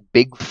climactic, like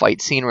big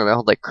fight scene where they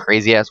held like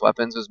crazy ass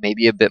weapons was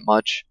maybe a bit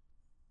much.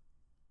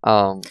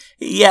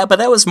 Yeah, but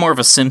that was more of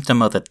a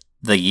symptom of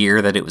the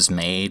year that it was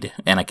made,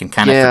 and I can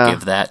kind of Yeah.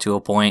 forgive that to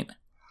a point.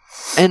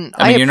 And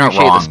I mean, you're not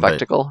appreciate wrong, the but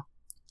spectacle.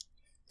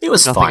 It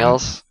was Nothing fun.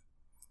 else.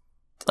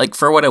 Like,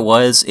 for what it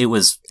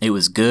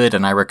was good,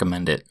 and I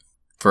recommend it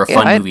for a Yeah,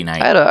 fun movie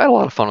night. I had a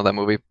lot of fun with that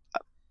movie.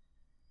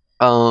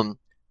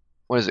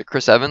 What is it?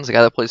 Chris Evans, the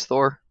guy that plays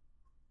Thor.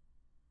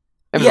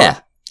 Yeah,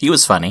 he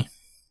was funny.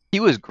 He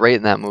was great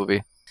in that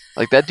movie.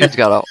 Like that dude's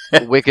got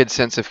a wicked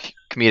sense of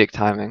comedic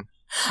timing.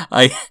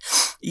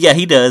 Yeah,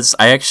 he does.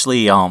 I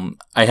actually,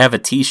 I have a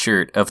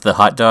T-shirt of the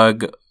hot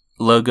dog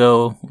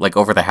logo, like,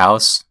 over the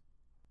house.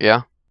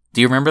 Yeah, Do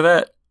you remember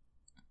that?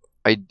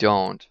 I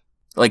don't.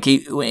 Like,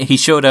 he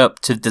showed up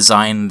to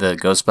design the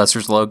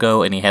Ghostbusters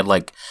logo, and he had,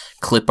 like,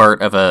 clip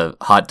art of a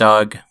hot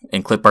dog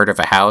and clip art of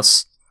a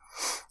house.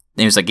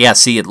 And he was like, yeah,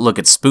 see,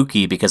 it's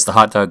spooky because the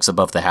hot dog's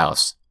above the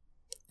house.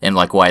 And,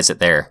 like, why is it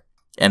there?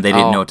 And they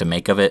didn't Oh. know what to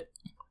make of it.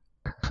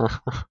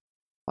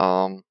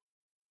 I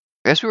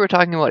guess we were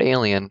talking about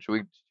Alien.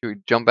 Should we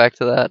jump back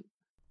to that?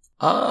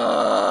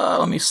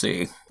 Let me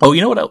see. Oh,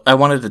 you know what I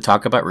wanted to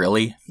talk about,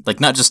 really? Like,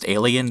 not just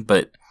Alien,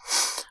 but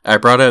I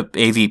brought up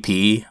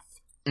AVP.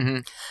 Mm-hmm.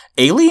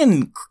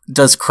 Alien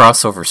does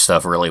crossover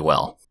stuff really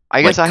well.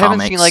 I guess Like I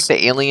haven't seen comics. like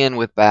the Alien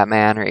with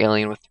Batman or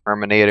Alien with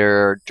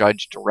Terminator or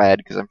Judge Dredd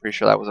because I'm pretty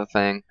sure that was a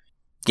thing.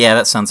 Yeah,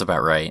 that sounds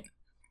about right.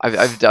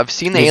 I've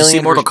seen the Did you see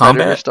Alien Mortal vs.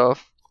 Predator Kombat?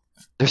 stuff.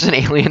 There's an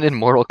alien in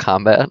Mortal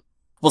Kombat.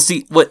 Well,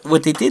 see, what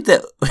they did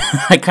that...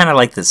 I kind of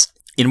like this.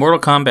 In Mortal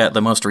Kombat,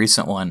 the most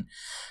recent one,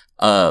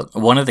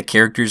 one of the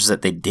characters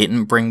that they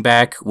didn't bring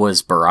back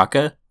was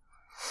Baraka,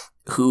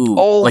 who...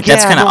 Oh, like, yeah,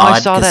 that's kind of no, odd. I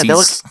saw 'cause that. That he's-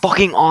 looks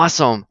fucking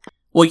awesome.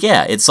 Well,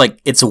 yeah, it's like,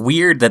 it's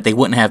weird that they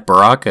wouldn't have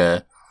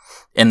Baraka,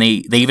 and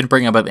they even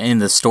bring him up in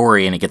the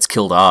story and it gets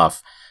killed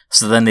off.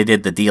 So then they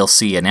did the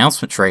DLC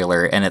announcement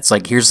trailer, and it's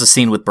like, here's the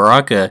scene with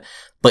Baraka,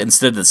 but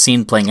instead of the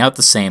scene playing out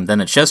the same, then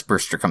a chest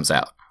burster comes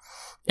out.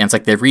 And it's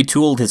like they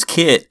retooled his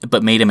kit,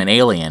 but made him an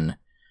alien.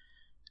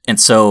 And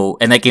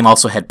that game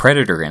also had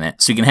Predator in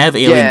it. So you can have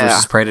Alien Yeah.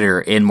 versus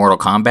Predator in Mortal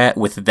Kombat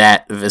with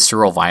that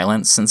visceral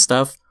violence and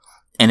stuff.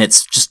 And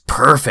it's just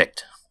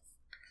perfect.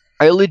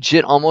 I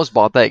legit almost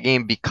bought that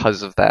game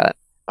because of that.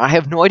 I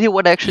have no idea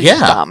what actually Yeah.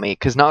 stopped me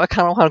because now I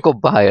kind of want to go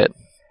buy it.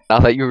 Now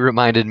that you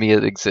reminded me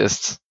it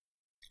exists,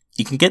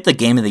 You can get the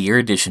Game of the Year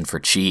edition for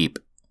cheap.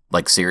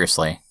 Like,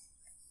 seriously.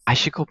 I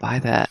should go buy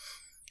that.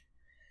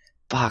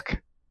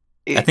 Fuck.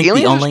 I think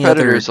Alien the vs. only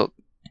Predator other...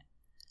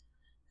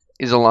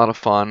 is a lot of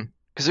fun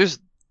because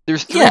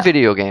there's three Yeah.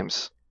 video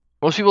games.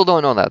 Most people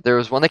don't know that. There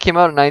was one that came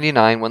out in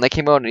 '99, one that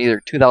came out in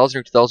either 2000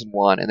 or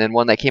 2001, and then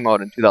one that came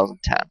out in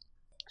 2010.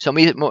 So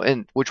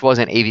which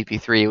wasn't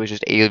AVP3, it was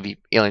just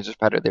Aliens vs.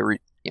 Predator. They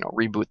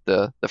reboot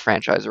the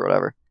franchise or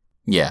whatever.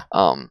 Yeah.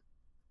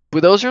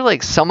 But those are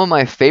like some of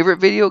my favorite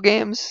video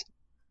games.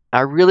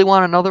 I really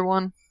want another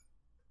one.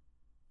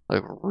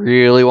 Like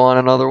really want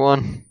another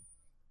one.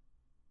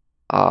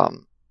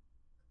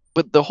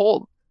 But the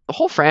whole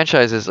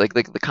franchise is like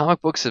the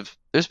comic books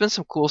there's been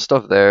some cool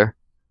stuff there.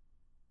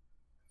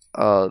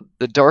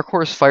 The Dark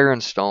Horse Fire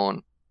and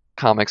Stone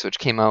comics, which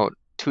came out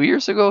 3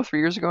 years ago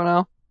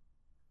now,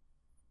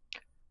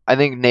 I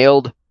think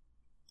nailed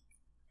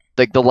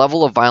like the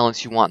level of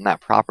violence you want in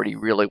that property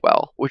really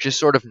well, which is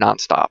sort of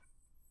nonstop.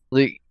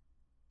 Like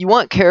you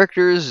want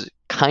characters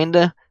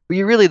kinda but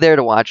you're really there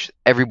to watch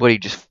everybody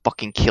just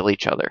fucking kill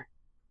each other.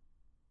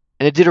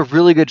 And it did a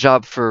really good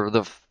job for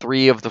the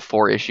 3 of the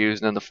 4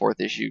 issues, and then the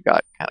 4th issue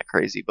got kind of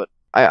crazy. But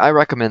I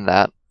recommend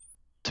that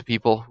to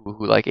people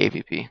who like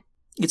AVP.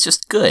 It's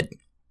just good.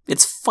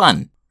 It's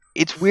fun.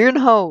 It's weird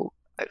how,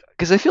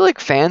 because I feel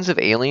like fans of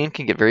Alien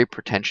can get very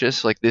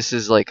pretentious. Like, this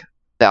is like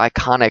the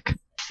iconic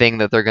thing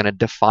that they're going to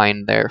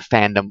define their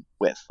fandom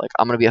with. Like,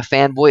 I'm going to be a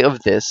fanboy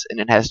of this, and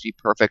it has to be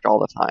perfect all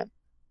the time.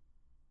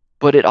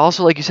 But it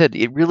also, like you said,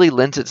 it really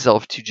lends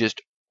itself to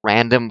just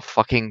random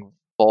fucking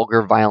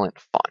vulgar, violent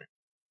fun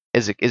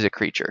as a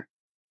creature.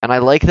 And I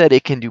like that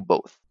it can do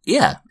both.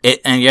 Yeah,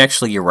 and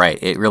you're right.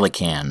 It really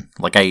can.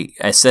 Like,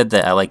 I said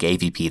that I like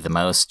AVP the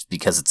most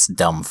because it's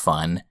dumb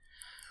fun.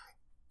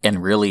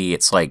 And really,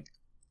 it's like,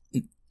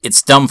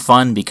 it's dumb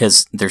fun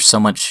because there's so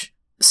much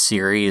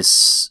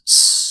serious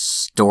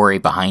story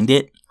behind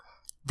it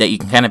that you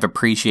can kind of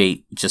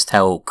appreciate just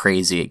how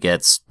crazy it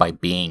gets by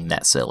being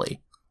that silly.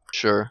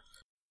 Sure.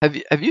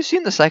 Have you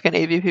seen the second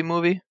AVP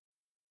movie?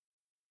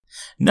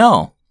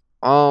 No.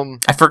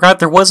 I forgot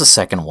there was a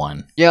second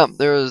one. Yeah,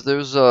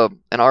 there's an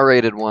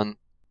R-rated one.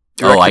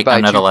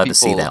 I'm not allowed to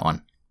see that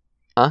one.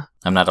 Huh?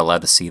 I'm not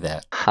allowed to see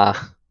that. Huh.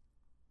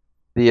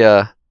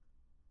 It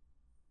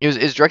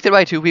was directed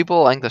by 2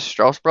 people. I think the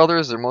Strauss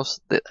brothers. They're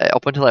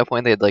up until that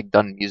point they had like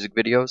done music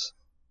videos.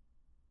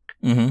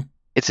 Mm-hmm.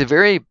 It's a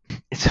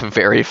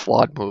very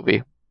flawed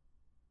movie.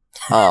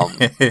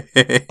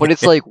 But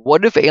it's like,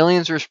 what if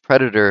Aliens vs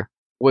Predator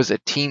was a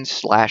teen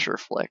slasher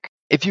flick?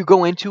 If you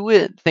go into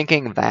it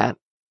thinking that,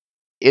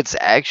 it's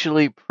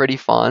actually pretty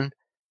fun.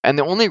 And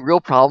the only real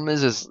problem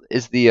is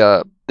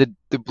the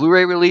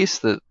Blu-ray release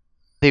that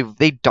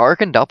they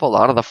darkened up a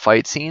lot of the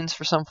fight scenes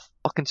for some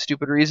fucking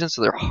stupid reason,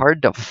 so they're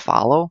hard to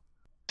follow.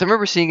 So I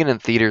remember seeing it in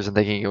theaters and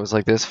thinking it was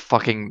like this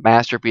fucking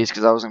masterpiece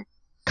because I was in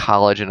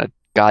college and a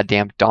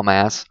goddamn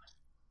dumbass.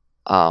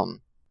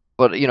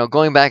 But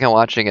going back and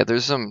watching it,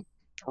 there's some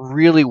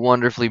really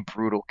wonderfully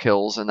brutal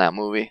kills in that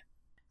movie.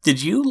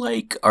 Did you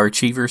like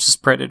Archie versus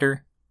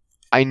Predator?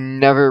 I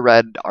never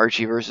read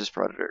Archie versus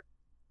Predator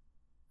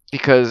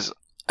because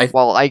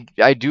while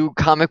I do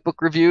comic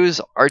book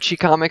reviews, Archie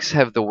comics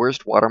have the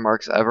worst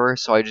watermarks ever,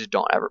 so I just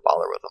don't ever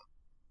bother with them.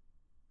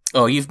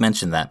 Oh, you've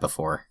mentioned that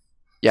before.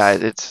 Yeah,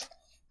 it's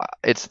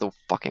the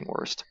fucking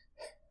worst.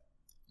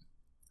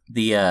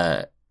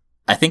 I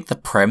think the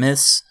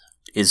premise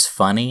is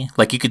funny.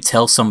 Like, you could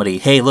tell somebody,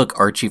 hey, look,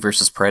 Archie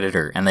versus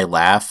Predator, and they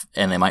laugh,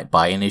 and they might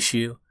buy an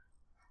issue,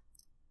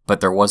 but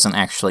there wasn't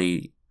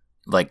actually,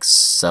 like,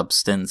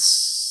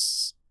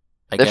 substance,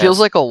 I guess. It feels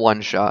like a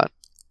one-shot.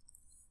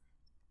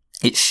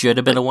 It should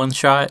have been a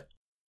one-shot.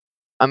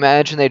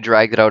 Imagine they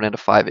dragged it out into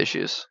 5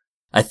 issues.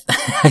 I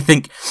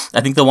think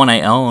the one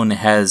I own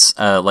has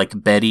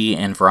like Betty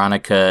and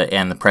Veronica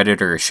and the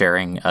Predator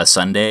sharing a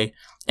sundae,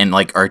 and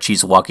like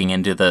Archie's walking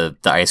into the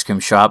ice cream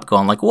shop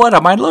going like, "What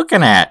am I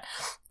looking at?"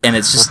 And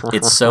it's just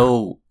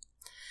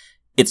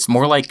it's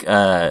more like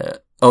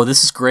oh,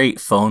 this is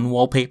great phone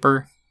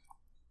wallpaper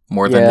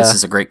more than this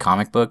is a great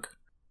comic book.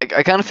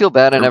 I kind of feel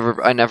bad.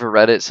 I never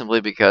read it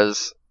simply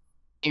because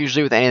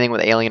usually with anything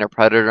with Alien or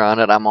Predator on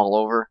it, I'm all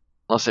over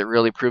unless it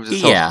really proves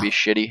itself to be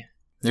shitty.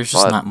 There's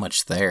just not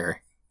much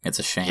there. It's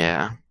a shame.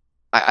 Yeah.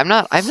 I'm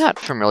not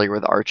familiar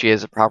with Archie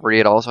as a property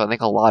at all, so I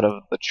think a lot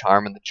of the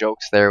charm and the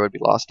jokes there would be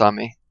lost on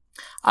me.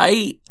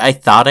 I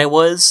thought I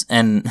was,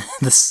 and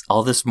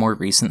all this more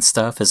recent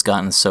stuff has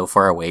gotten so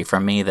far away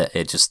from me that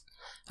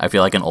I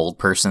feel like an old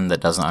person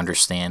that doesn't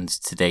understand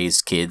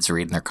today's kids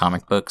reading their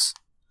comic books.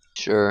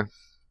 Sure.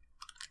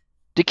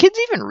 Do kids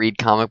even read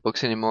comic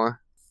books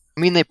anymore?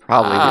 I mean, they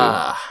probably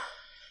do.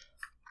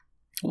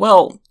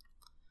 Well,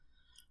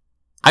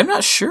 I'm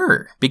not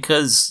sure,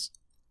 because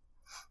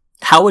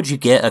how would you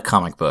get a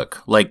comic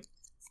book? Like,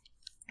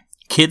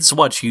 kids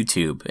watch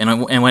YouTube,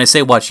 and when I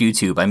say watch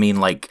YouTube, I mean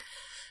like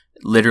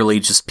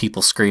literally just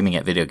people screaming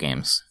at video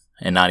games,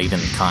 and not even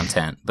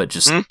content, but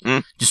just wow,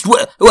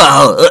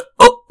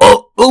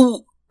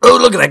 oh,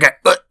 look at that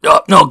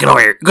guy! No, get over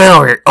here!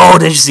 Oh,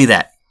 did you see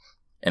that?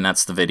 And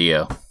that's the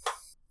video.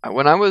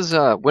 When it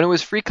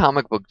was Free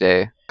Comic Book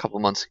Day a couple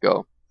months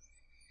ago,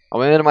 I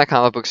went into my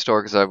comic book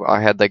store because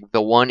I had like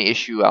the one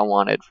issue I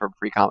wanted from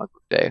Free Comic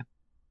Book Day.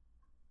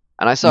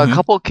 And I saw a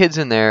couple of kids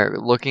in there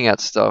looking at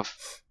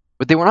stuff,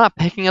 but they were not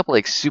picking up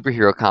like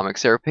superhero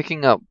comics. They were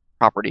picking up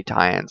property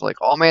tie-ins, like,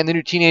 oh man, the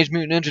new Teenage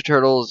Mutant Ninja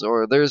Turtles,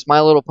 or there's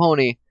My Little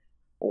Pony,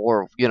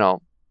 or,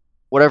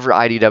 whatever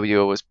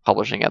IDW was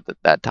publishing at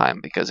that time,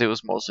 because it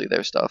was mostly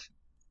their stuff.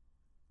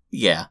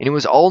 Yeah. And it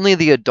was only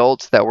the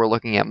adults that were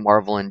looking at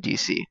Marvel and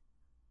DC.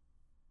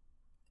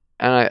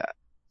 And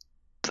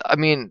I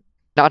mean,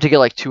 not to get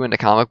like too into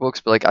comic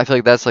books, but like I feel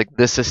like that's like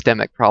the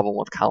systemic problem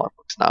with comic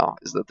books now,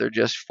 is that they're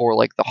just for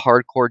like the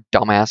hardcore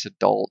dumbass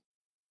adult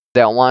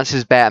that wants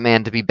his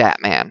Batman to be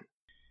Batman.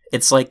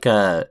 It's like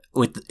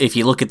if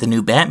you look at the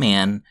new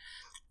Batman,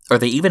 are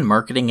they even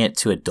marketing it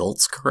to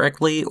adults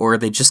correctly, or are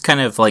they just kind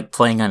of like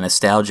playing on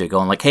nostalgia,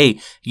 going like, "Hey,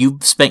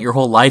 you've spent your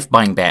whole life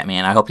buying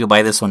Batman. I hope you'll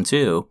buy this one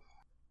too."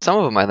 Some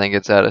of them I think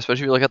it's that,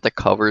 especially if you look at the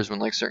covers when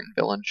like certain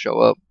villains show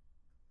up.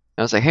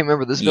 I was like, hey,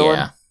 remember this villain?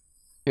 Yeah.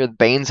 Here,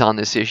 Bane's on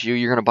this issue.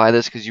 You're gonna buy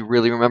this because you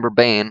really remember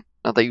Bane.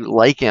 Not that you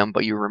like him,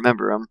 but you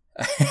remember him.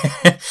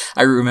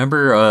 I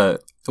remember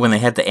when they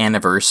had the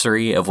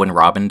anniversary of when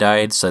Robin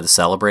died, so to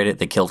celebrate it,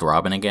 they killed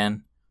Robin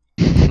again.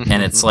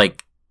 And it's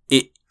like,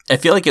 I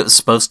feel like it was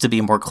supposed to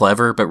be more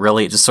clever, but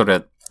really it just sort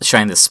of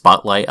shined the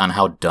spotlight on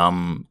how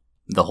dumb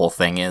the whole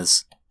thing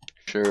is.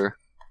 Sure.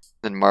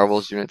 Then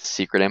Marvel's doing its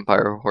Secret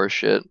Empire horse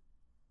shit.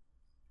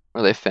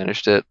 Where they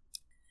finished it.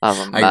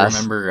 I'm a mess. I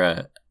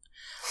remember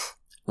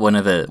one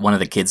of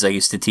the kids I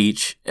used to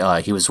teach,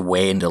 he was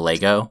way into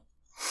Lego.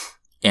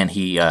 And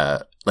he,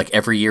 like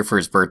every year for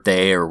his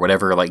birthday or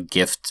whatever, like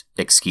gift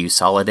excuse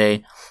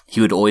holiday,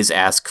 he would always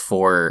ask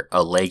for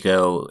a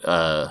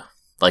Lego,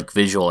 like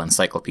visual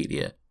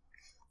encyclopedia.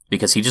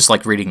 Because he just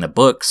liked reading the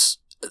books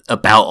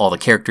about all the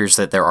characters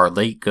that there are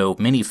Lego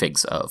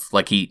minifigs of.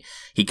 Like he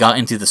got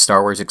into the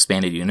Star Wars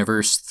Expanded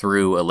Universe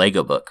through a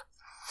Lego book.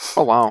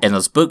 Oh, wow. And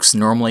those books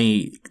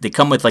normally, they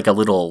come with like a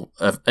little,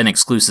 an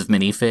exclusive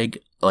minifig,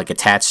 like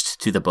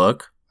attached to the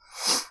book.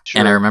 Sure.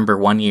 And I remember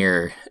one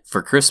year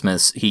for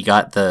Christmas, he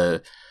got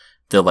the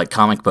like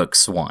comic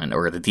books one,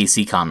 or the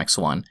DC Comics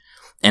one,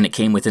 and it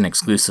came with an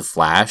exclusive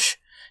Flash.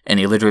 And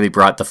he literally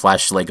brought the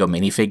Flash Lego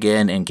minifig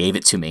in and gave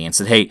it to me and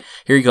said, "Hey,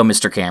 here you go,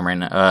 Mr.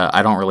 Cameron.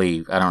 I don't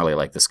really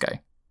like this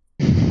guy."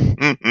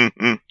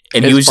 And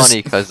he was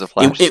funny because the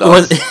Flash. It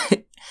was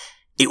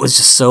it was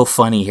just so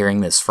funny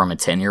hearing this from a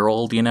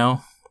 10-year-old, you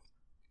know,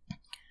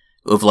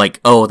 of like,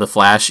 "Oh, the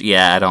Flash.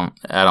 Yeah, I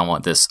don't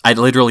want this. I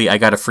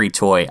got a free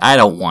toy. I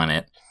don't want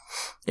it.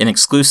 An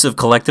exclusive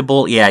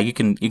collectible. Yeah, you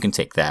can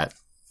take that."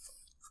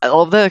 I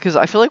love that because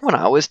I feel like when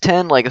I was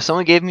 10, like if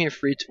someone gave me a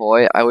free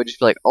toy, I would just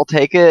be like, "I'll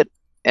take it."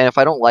 And if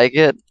I don't like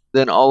it,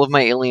 then all of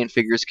my alien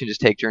figures can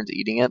just take turns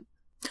eating it.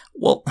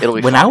 Well,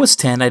 when I was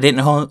 10, I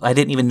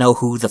didn't even know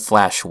who the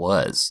Flash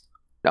was.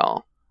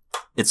 No.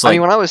 It's like, I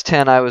mean, when I was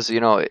 10, I was,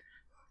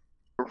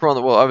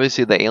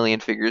 obviously the alien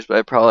figures, but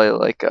I probably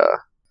like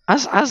I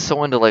was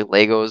so into like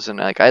Legos, and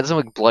like I had some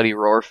like Bloody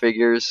Roar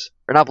figures.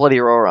 Or not Bloody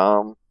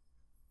Roar,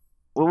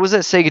 what was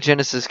that Sega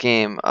Genesis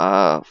game?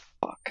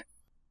 Fuck.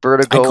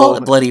 Vertigo. I call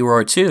it Bloody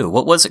Roar too.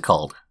 What was it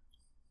called?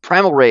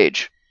 Primal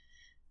Rage.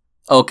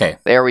 Okay.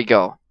 There we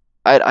go.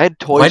 I had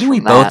toys. Why do we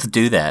from that. both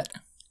do that?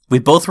 We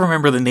both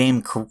remember the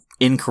name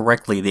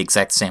incorrectly the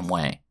exact same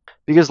way.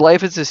 Because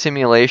life is a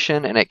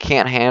simulation, and it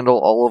can't handle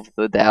all of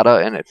the data,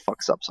 and it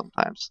fucks up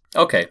sometimes.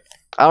 Okay.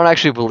 I don't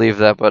actually believe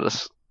that, but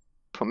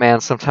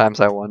man,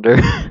 sometimes I wonder.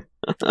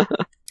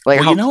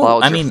 Like, how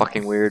clouds are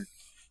fucking weird.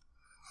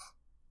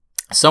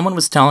 Someone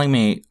was telling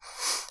me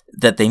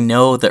that they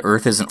know the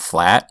Earth isn't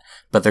flat,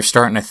 but they're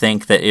starting to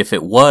think that if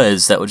it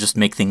was, that would just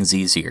make things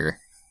easier.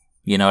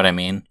 You know what I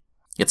mean?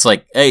 It's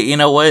like, hey, you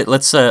know what?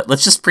 Let's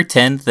just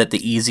pretend that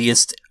the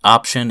easiest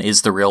option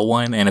is the real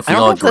one, and if we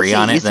all agree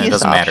on it, then it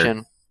doesn't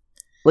matter.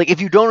 Like,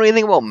 if you don't know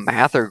anything about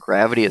math or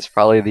gravity, it's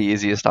probably the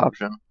easiest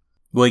option.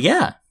 Well,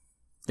 yeah.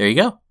 There you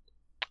go.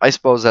 I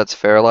suppose that's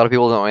fair. A lot of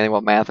people don't know anything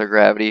about math or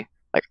gravity.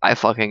 Like, I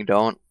fucking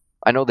don't.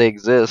 I know they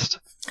exist.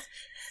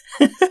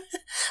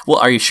 Well,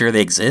 are you sure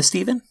they exist,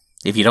 even?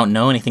 If you don't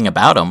know anything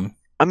about them.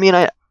 I mean,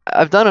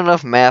 I've done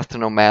enough math to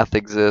know math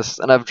exists,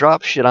 and I've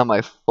dropped shit on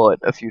my foot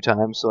a few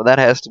times, so that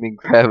has to mean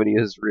gravity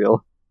is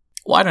real.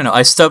 Well, I don't know.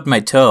 I stubbed my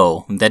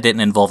toe. That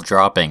didn't involve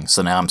dropping,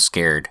 so now I'm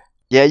scared.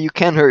 Yeah, you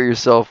can hurt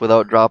yourself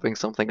without dropping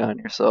something on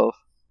yourself.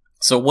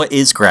 So what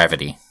is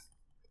gravity?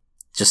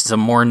 Just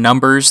some more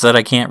numbers that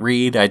I can't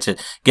read? I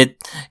just get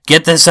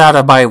this out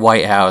of my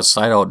White House.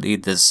 I don't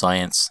need this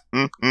science.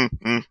 If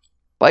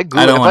I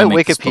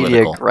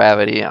Wikipedia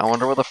gravity, I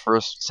wonder what the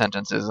first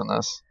sentence is in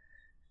this.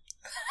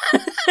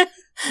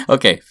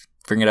 Okay,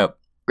 bring it up.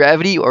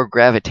 Gravity or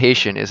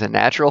gravitation is a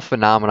natural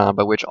phenomenon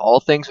by which all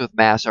things with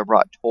mass are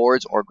brought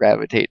towards or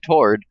gravitate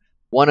toward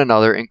one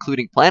another,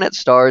 including planets,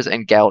 stars,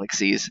 and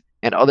galaxies,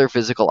 and other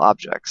physical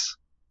objects.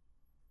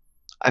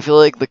 I feel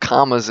like the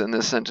commas in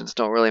this sentence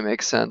don't really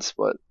make sense,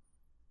 but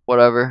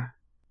whatever.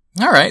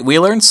 All right, we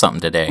learned something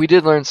today. We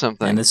did learn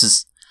something. And this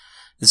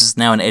is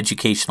now an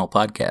educational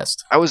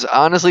podcast. I was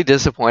honestly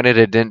disappointed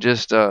it didn't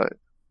just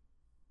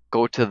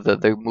go to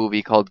the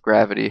movie called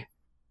Gravity.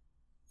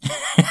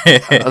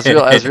 I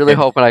was really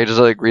hoping I could just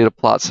like read a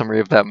plot summary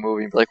of that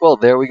movie and be like, well,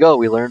 there we go.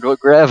 We learned what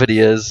gravity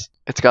is.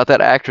 It's got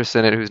that actress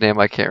in it whose name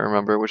I can't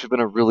remember, which would have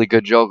been a really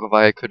good joke if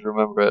I could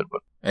remember it.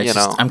 But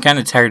I'm kind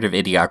of tired of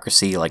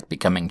Idiocracy like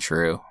becoming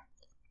true.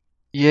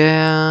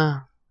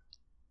 Yeah,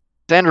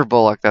 Sandra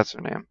Bullock, that's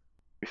her name.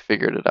 We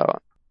figured it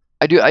out.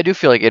 I do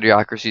feel like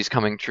Idiocracy is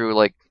coming true.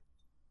 Like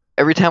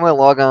every time I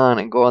log on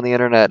and go on the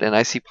internet and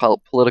I see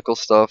political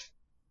stuff,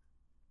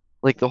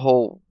 like the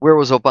whole "Where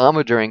was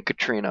Obama during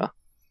Katrina?"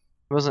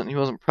 He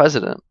wasn't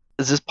president.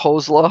 Is this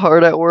Poe's law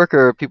hard at work,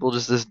 or are people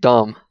just this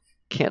dumb?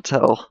 Can't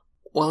tell.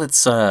 Well,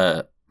 it's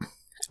I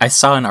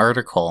saw an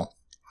article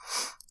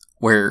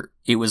where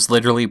it was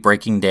literally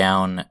breaking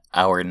down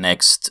our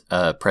next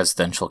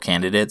presidential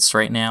candidates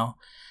right now,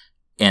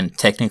 and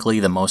technically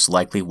the most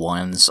likely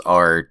ones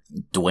are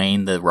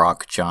Dwayne "The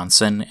Rock"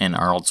 Johnson and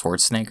Arnold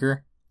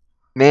Schwarzenegger.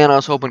 Man, I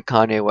was hoping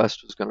Kanye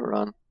West was going to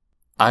run.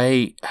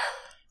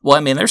 Well, I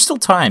mean, there's still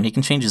time. He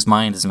can change his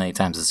mind as many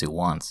times as he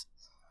wants.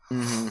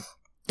 Mm-hmm.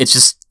 It's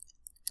just,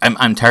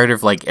 I'm tired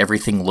of like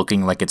everything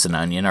looking like it's an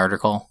Onion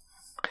article.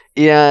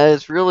 Yeah,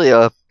 it's really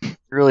a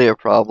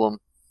problem.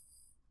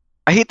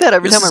 I hate that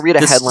every time I read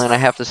a headline, I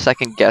have to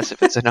second guess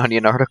if it's an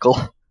Onion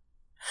article.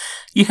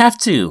 You have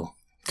to,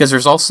 because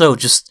there's also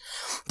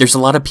there's a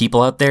lot of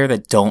people out there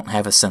that don't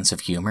have a sense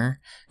of humor,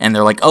 and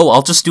they're like, "Oh,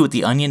 I'll just do what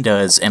the Onion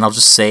does, and I'll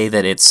just say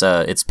that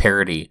it's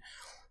parody,"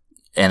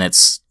 and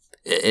it's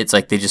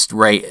like they just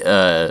write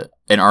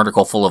an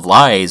article full of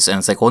lies, and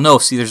it's like, well, no,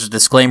 see, there's a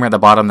disclaimer at the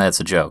bottom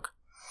that's a joke,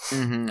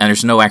 and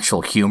there's no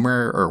actual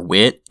humor or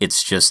wit.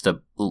 It's just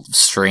a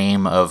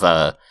stream of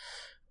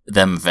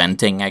them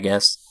venting, I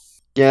guess.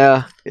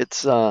 Yeah,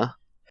 it's a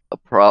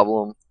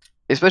problem.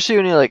 Especially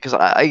when you like, because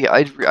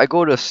I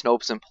go to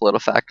Snopes and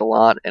PolitiFact a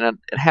lot, and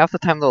half the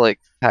time they're like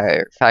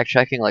fact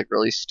checking like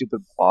really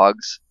stupid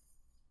blogs.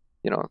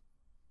 You know,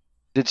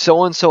 did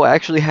so and so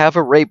actually have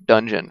a rape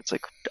dungeon? It's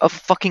like, of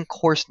fucking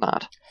course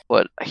not.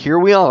 But here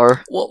we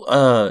are.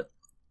 Well,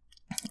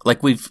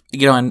 like we've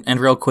and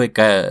real quick,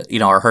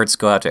 our hearts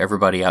go out to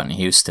everybody out in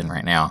Houston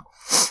right now.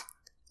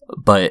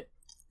 But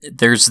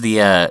there's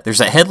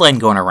there's a headline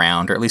going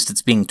around, or at least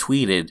it's being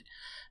tweeted,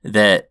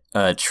 that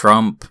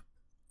Trump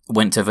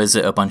went to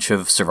visit a bunch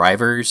of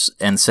survivors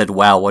and said,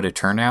 "Wow, what a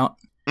turnout."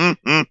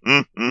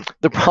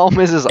 The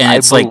problem is I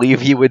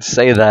believe he would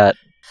say that.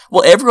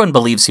 Well, everyone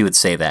believes he would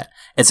say that.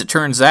 As it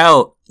turns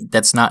out,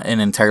 that's not an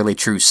entirely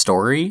true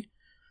story.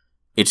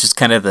 It's just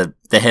kind of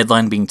the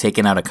headline being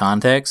taken out of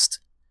context.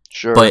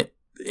 Sure. But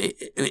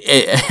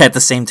at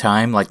the same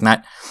time, like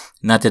not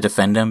to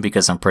defend him,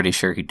 because I'm pretty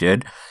sure he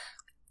did.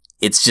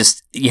 It's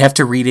just, you have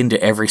to read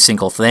into every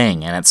single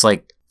thing, and it's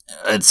like,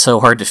 it's so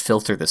hard to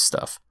filter this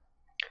stuff.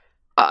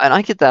 And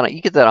I get that.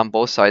 You get that on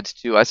both sides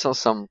too. I saw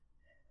some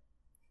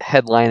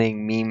headlining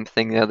meme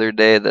thing the other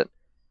day that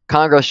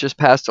Congress just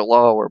passed a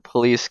law where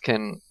police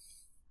can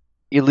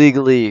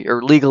illegally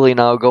or legally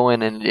now go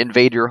in and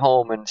invade your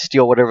home and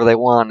steal whatever they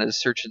want as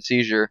search and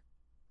seizure.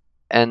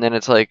 And then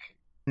it's like,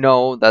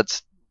 no,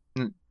 that's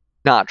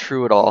not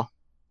true at all.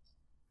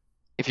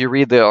 If you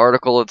read the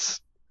article, it's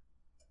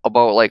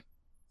about like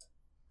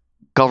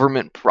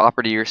government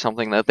property or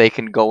something that they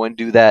can go and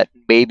do that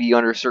maybe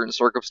under certain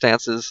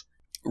circumstances.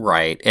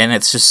 Right. And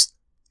it's just,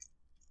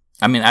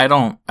 I mean, I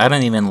don't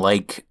even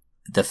like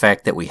the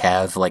fact that we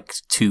have like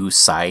two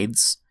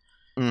sides,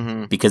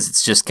 because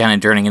it's just kind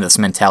of turning into this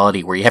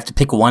mentality where you have to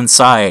pick one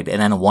side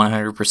and then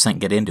 100%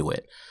 get into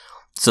it.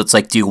 So it's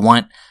like, do you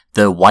want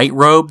the white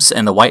robes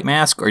and the white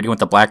mask, or do you want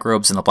the black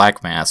robes and the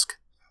black mask?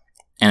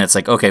 And it's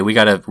like, okay, we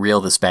got to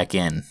reel this back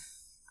in.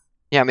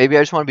 Yeah, maybe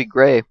I just want to be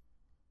gray.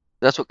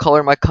 That's what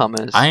color my cum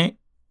is. I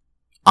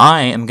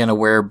am going to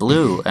wear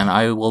blue, and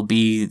I will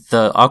be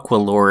the Aqua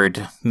Lord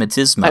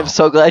Matismo. I'm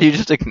so glad you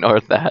just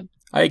ignored that.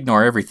 I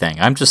ignore everything.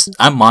 I'm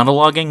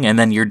monologuing, and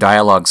then your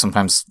dialogue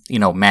sometimes,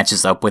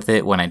 matches up with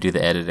it when I do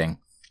the editing.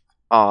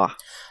 Oh,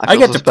 I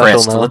get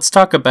depressed. Let's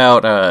talk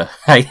about,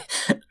 I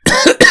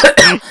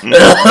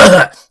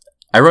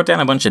wrote down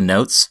a bunch of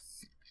notes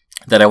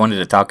that I wanted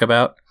to talk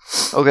about.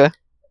 Okay.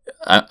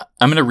 I'm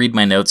going to read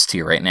my notes to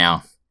you right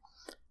now.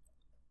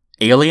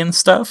 Alien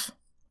stuff,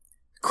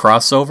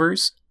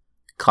 crossovers,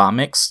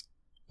 comics,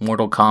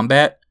 Mortal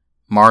Kombat,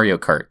 Mario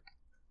Kart.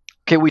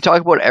 Okay, we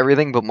talk about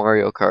everything but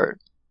Mario Kart.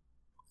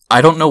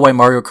 I don't know why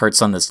Mario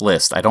Kart's on this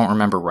list. I don't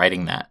remember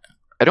writing that.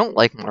 I don't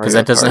like Mario Kart. Because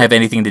that doesn't have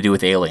anything to do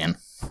with Alien.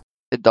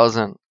 It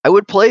doesn't. I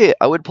would play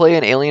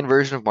an Alien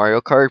version of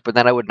Mario Kart, but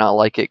then I would not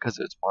like it because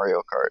it's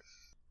Mario Kart.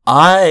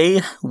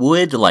 I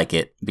would like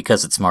it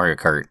because it's Mario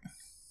Kart.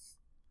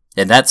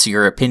 And that's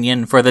your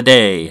opinion for the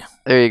day.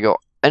 There you go.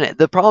 And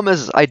the problem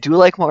is, I do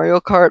like Mario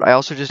Kart. I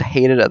also just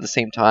hate it at the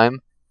same time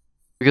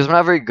because I'm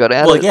not very good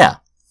at it. Well, yeah.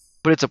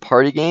 But it's a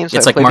party game, so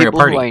it's I like play Mario people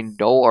Party. who I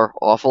know are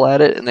awful at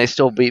it, and they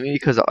still beat me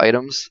because of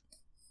items.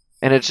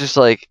 And it's just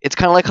like, it's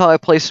kind of like how I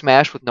play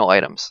Smash with no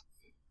items.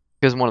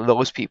 Because I'm one of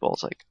those people.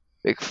 It's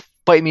like,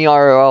 fight me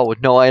RL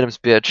with no items,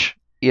 bitch.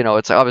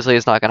 It's obviously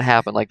it's not going to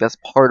happen. Like, that's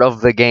part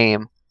of the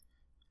game.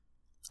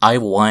 I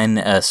won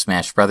a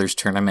Smash Brothers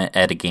tournament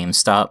at a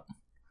GameStop.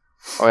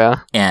 Oh,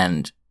 yeah?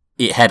 And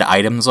it had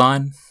items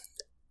on.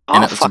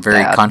 And it was a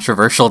very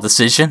controversial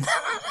decision.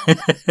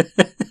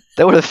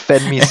 That would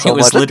offend me so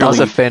much. It does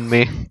offend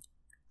me.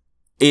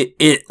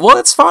 Well,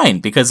 it's fine,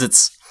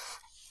 because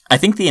I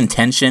think the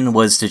intention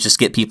was to just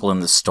get people in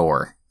the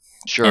store.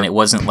 Sure. And it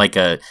wasn't like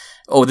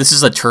this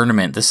is a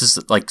tournament. This is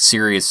like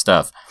serious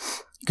stuff.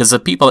 Because the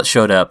people that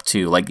showed up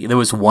too, like there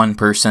was one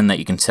person that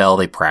you can tell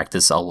they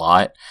practice a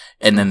lot,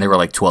 and then they were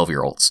like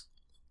 12-year-olds.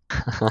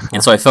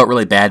 And so I felt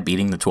really bad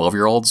beating the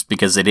 12-year-olds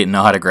because they didn't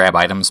know how to grab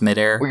items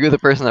midair. Well, you're the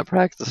person that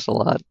practiced a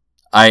lot.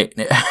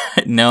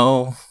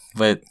 No,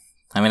 but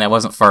I mean, I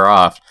wasn't far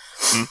off.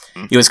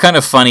 It was kind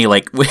of funny.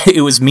 Like,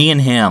 it was me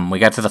and him. We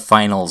got to the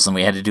finals, and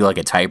we had to do like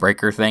a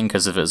tiebreaker thing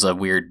because it was a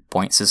weird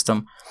point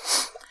system.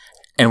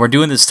 And we're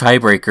doing this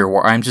tiebreaker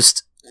where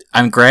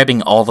I'm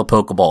grabbing all the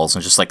Pokeballs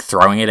and just like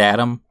throwing it at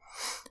him.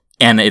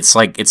 And it's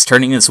like, it's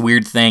turning this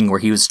weird thing where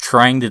he was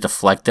trying to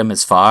deflect them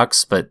as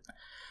Fox, but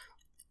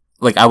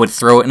like I would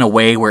throw it in a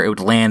way where it would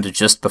land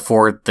just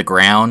before the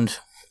ground,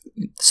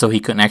 so he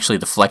couldn't actually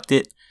deflect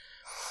it.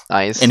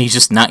 Nice. And he's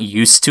just not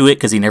used to it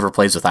because he never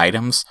plays with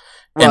items.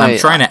 Right. And I'm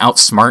trying to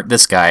outsmart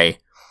this guy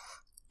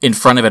in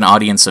front of an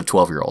audience of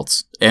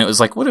 12-year-olds. And it was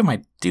like, what am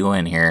I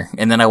doing here?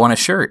 And then I won a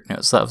shirt. That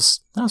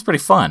was pretty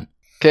fun.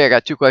 Okay, I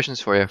got 2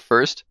 questions for you.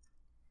 First,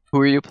 who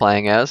are you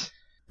playing as?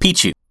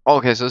 Pichu. Oh,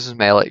 okay, so this is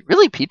Melee.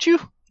 Really, Pichu?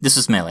 This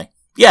is Melee.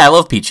 Yeah, I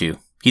love Pichu.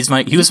 He was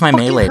my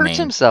Melee hurts main.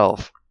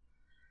 himself.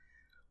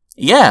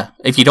 Yeah,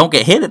 if you don't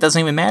get hit, it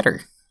doesn't even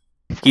matter.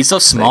 He's so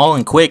small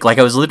and quick. Like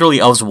I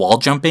was wall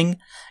jumping,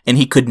 and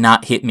he could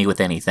not hit me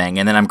with anything.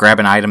 And then I'm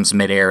grabbing items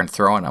midair and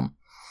throwing them.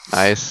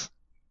 Nice.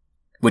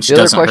 Which The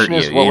other doesn't hurt question you.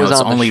 is, what was it's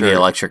on the only the shirt?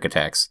 electric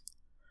attacks.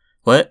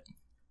 What?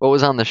 What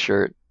was on the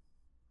shirt?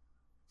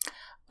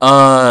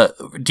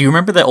 Do you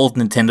remember that old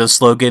Nintendo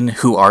slogan,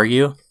 "Who are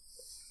you?"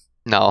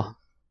 No.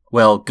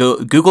 Well,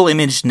 go Google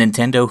image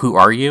Nintendo, "Who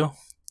are you?"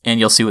 and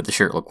you'll see what the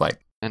shirt looked like.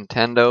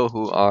 Nintendo,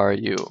 who are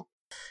you?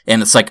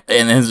 And it's like,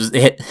 and it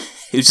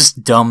was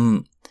just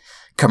dumb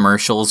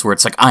commercials where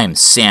it's like, "I am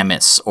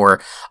Samus,"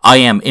 or "I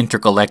am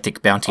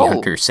Intergalactic Bounty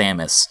Hunter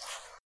Samus."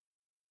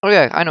 Oh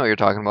yeah, I know what you're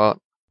talking about.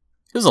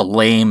 It was a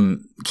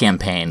lame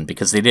campaign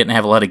because they didn't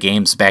have a lot of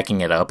games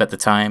backing it up at the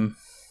time.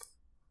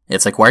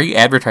 It's like, why are you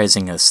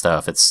advertising this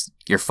stuff?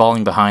 You're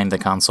falling behind the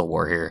console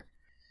war here.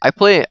 I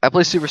play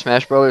Super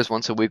Smash Brothers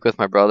once a week with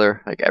my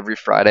brother. Like every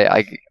Friday,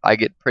 I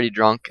get pretty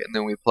drunk and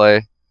then we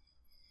play.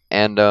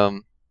 And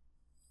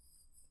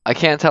I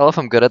can't tell if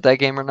I'm good at that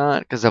game or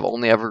not because I've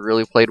only ever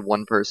really played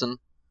one person.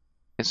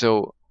 And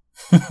so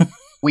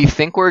we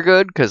think we're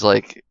good because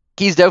like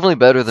he's definitely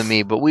better than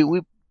me, but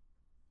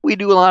we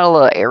do a lot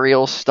of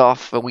aerial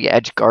stuff and we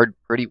edge guard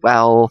pretty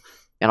well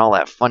and all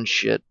that fun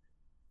shit.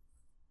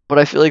 But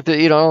I feel like that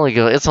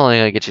it's only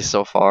gonna get you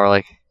so far.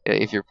 Like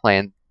if you're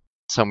playing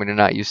someone you're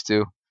not used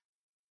to.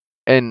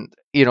 And,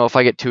 if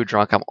I get too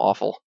drunk, I'm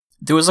awful.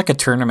 There was like a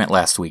tournament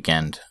last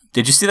weekend.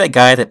 Did you see that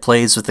guy that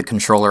plays with the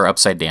controller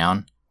upside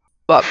down?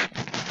 But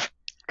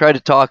tried to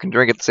talk and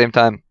drink at the same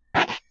time.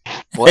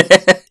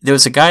 What? There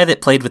was a guy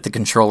that played with the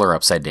controller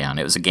upside down.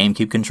 It was a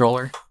GameCube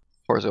controller.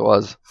 Of course it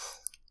was.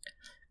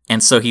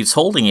 And so he was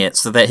holding it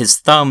so that his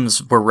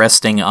thumbs were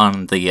resting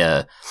on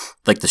the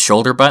the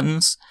shoulder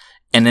buttons,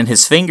 and then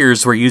his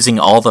fingers were using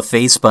all the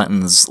face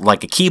buttons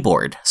like a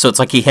keyboard. So it's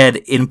like he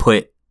had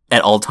input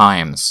at all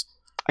times.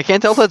 I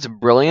can't tell if that's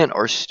brilliant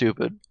or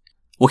stupid.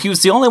 Well, he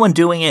was the only one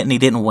doing it, and he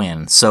didn't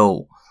win.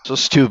 So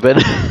stupid.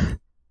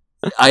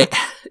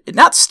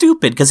 Not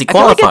stupid because he I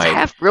feel like qualified. it's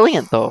half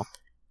brilliant though.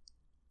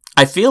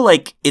 I feel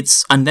like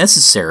it's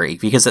unnecessary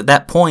because at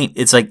that point,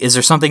 it's like, is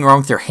there something wrong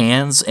with your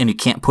hands and you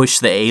can't push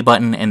the A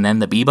button and then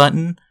the B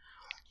button?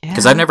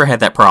 Because I've never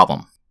had that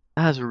problem.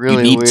 That's really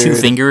you need weird. 2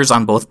 fingers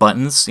on both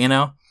buttons,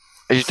 I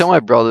should tell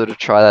my brother to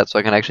try that so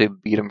I can actually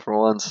beat him for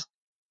once.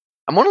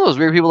 I'm one of those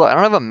weird people that I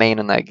don't have a main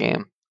in that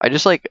game. I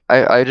just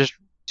I just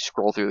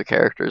scroll through the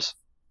characters.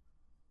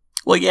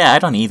 Well, yeah, I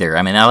don't either.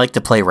 I mean, I like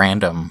to play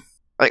random.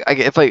 Like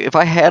if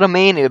I had a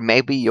main, it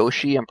may be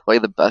Yoshi and play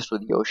the best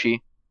with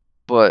Yoshi,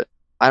 but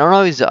I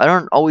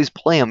don't always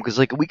play him because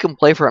like we can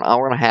play for an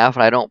hour and a half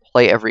and I don't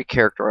play every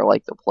character I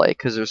like to play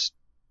because there's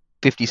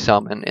 50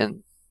 some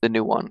in the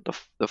new one,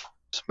 the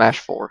Smash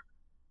 4,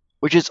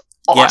 which is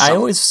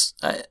awesome.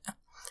 Yeah,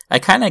 I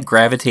kind of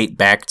gravitate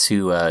back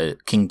to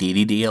King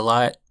Dedede a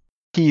lot.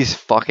 He's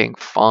fucking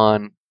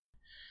fun.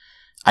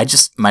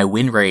 My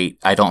win rate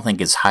I don't think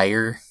is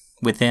higher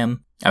with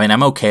him. I mean,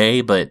 I'm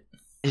okay, but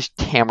his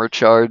hammer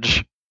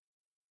charge.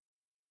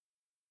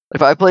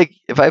 If I play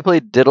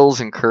Diddles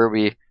and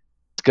Kirby,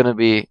 it's gonna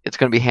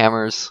be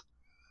hammers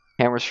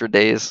for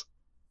days.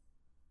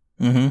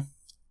 Mm-hmm.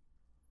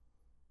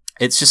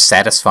 It's just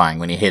satisfying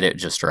when you hit it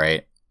just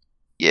right.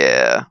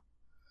 Yeah.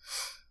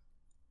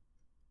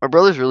 My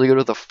brother's really good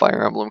with the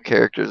Fire Emblem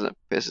characters, and it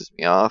pisses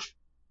me off.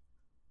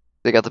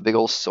 They got the big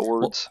old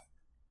swords. Well,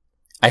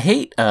 I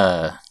hate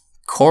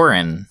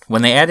Corrin.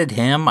 When they added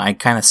him, I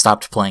kind of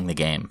stopped playing the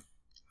game.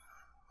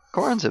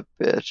 Corrin's a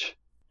bitch.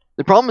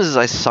 The problem is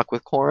I suck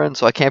with Corrin,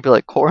 so I can't be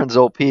like, Corrin's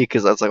OP,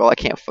 because that's like, I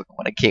can't fucking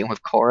win a game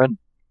with Corrin.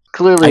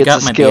 Clearly, I it's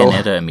got a my skill.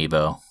 Bayonetta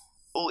amiibo.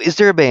 Oh, is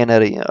there a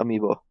Bayonetta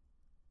amiibo?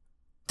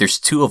 There's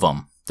 2 of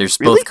them. There's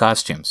Really? both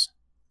costumes.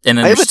 And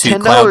then I have there's a 2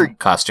 $10 Cloud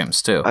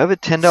costumes, too. I have a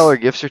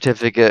 $10 gift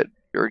certificate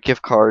or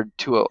gift card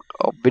to a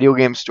video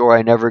game store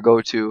I never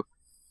go to.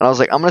 And I was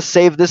like, I'm going to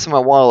save this in my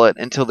wallet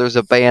until there's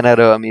a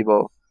Bayonetta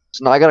amiibo.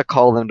 So now I got to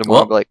call them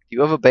tomorrow and be like, do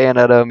you have a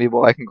Bayonetta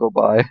amiibo I can go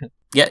buy?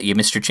 Yeah, you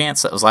missed your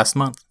chance. That was last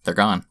month. They're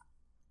gone.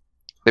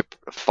 They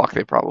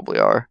probably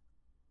are.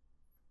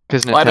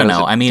 Because Well, I don't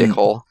know. A I mean,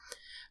 dickhole.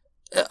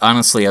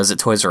 honestly, I was at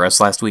Toys R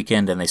Us last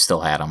weekend and they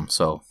still had them,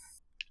 so.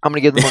 I'm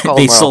going to give them a call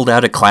They tomorrow. sold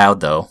out a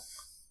Cloud, though.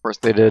 Of course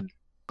they did.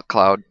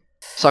 Cloud.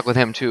 Suck with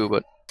him too,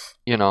 but,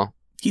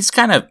 He's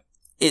kind of.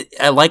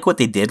 I like what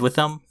they did with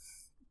him,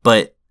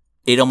 but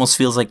it almost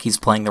feels like he's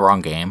playing the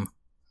wrong game.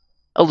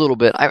 A little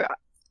bit. I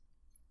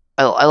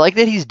like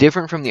that he's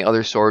different from the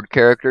other sword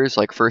characters.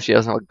 Like, first he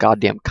doesn't have a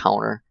goddamn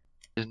counter.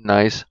 It's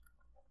nice.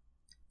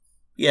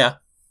 Yeah.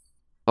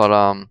 But,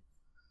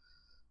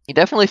 He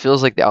definitely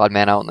feels like the odd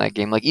man out in that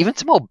game. Like even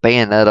somehow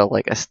Bayonetta,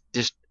 like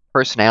just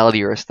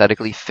personality or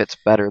aesthetically fits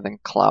better than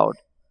Cloud,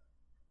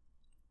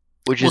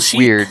 which is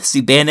weird.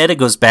 See, Bayonetta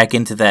goes back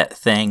into that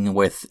thing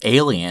with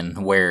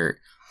Alien where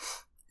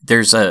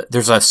there's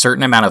a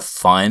certain amount of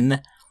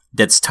fun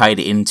that's tied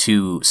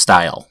into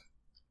style.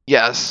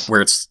 Yes.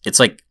 Where it's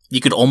like you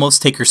could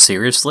almost take her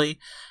seriously,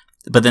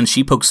 but then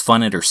she pokes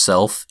fun at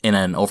herself in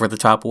an over the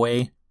top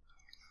way.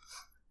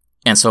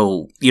 And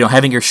so,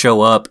 having her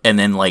show up and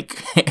then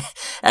like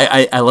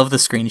I love the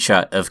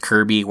screenshot of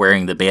Kirby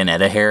wearing the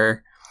Bayonetta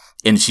hair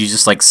and she's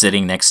just like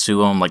sitting next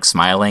to him like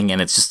smiling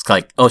and it's just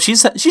like, oh,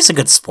 she's a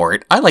good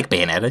sport. I like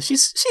Bayonetta.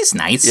 She's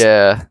nice.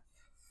 Yeah.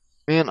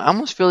 Man, I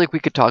almost feel like we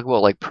could talk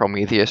about like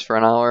Prometheus for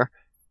an hour,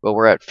 but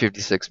we're at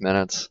 56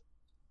 minutes.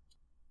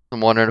 I'm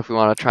wondering if we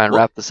want to try and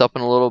wrap this up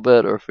in a little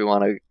bit or if we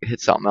want to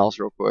hit something else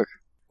real quick.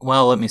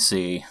 Well, let me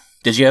see.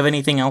 Did you have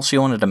anything else you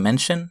wanted to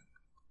mention?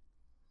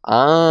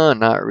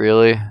 Not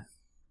really.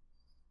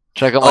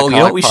 Check out my comic you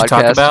know what we podcast, should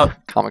talk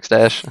about? Comic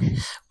Stash.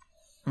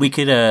 We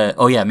could,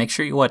 make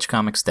sure you watch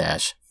Comic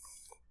Stash.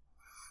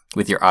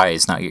 With your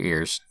eyes, not your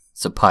ears.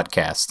 It's a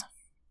podcast.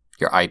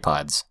 Your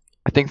iPods.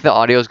 I think the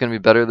audio is going to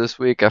be better this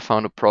week. I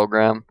found a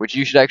program, which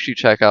you should actually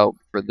check out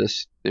for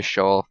this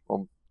show.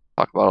 We'll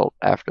talk about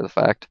it after the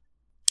fact.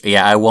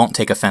 Yeah, I won't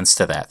take offense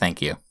to that.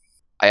 Thank you.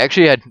 I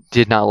actually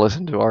did not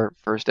listen to our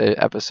first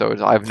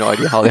episodes. I have no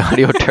idea how the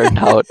audio turned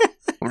out.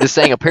 I'm just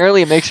saying,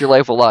 apparently it makes your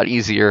life a lot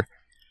easier.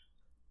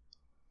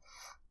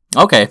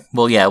 Okay,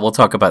 well, yeah, we'll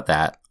talk about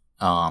that.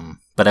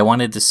 But I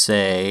wanted to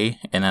say,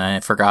 and then I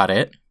forgot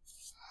it.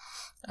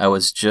 I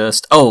was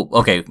just... Oh,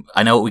 okay,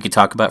 I know what we could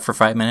talk about for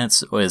 5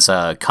 minutes. It was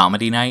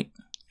comedy night.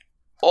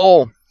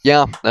 Oh,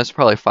 yeah, that's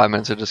probably 5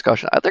 minutes of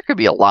discussion. There could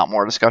be a lot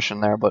more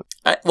discussion there, but...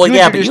 but you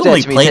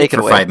only played it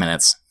for 5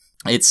 minutes.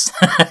 It's...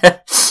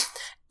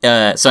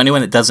 so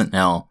anyone that doesn't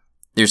know,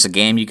 there's a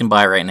game you can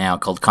buy right now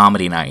called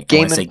Comedy Night.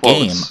 Game when I say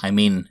game, I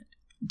mean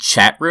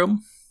chat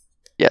room.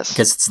 Yes.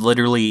 Because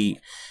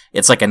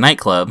it's like a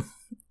nightclub,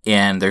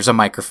 and there's a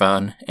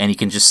microphone, and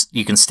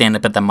you can stand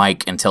up at the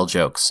mic and tell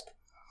jokes.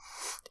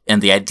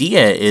 And the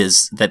idea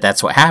is that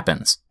that's what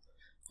happens.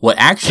 What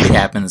actually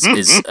happens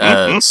is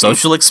a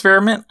social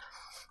experiment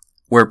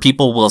where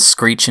people will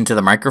screech into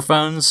the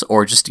microphones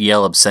or just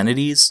yell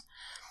obscenities.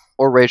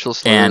 Or racial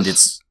slurs. And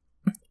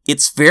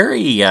it's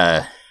very...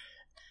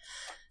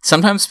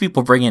 sometimes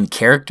people bring in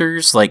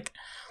characters like...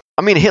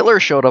 I mean, Hitler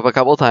showed up a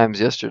couple times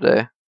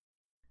yesterday.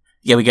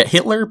 Yeah, we got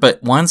Hitler,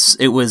 but once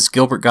it was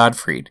Gilbert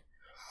Gottfried.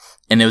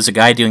 And it was a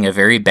guy doing a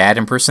very bad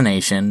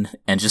impersonation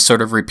and just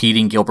sort of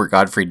repeating Gilbert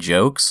Gottfried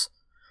jokes.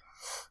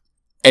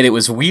 And it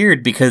was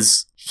weird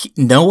because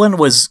no one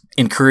was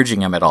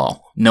encouraging him at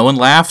all. No one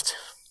laughed.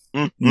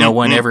 No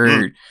one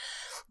ever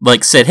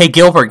said, "Hey,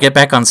 Gilbert, get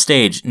back on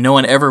stage." No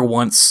one ever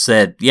once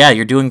said, "Yeah,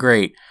 you're doing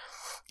great."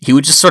 He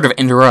would just sort of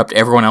interrupt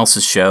everyone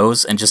else's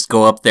shows and just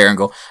go up there and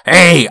go,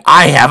 "Hey,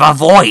 I have a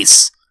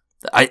voice.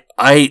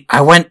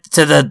 I went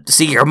to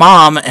see your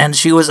mom and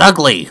she was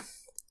ugly."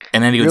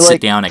 And then he would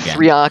sit down again.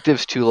 3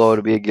 octaves too low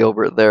to be a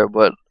Gilbert there,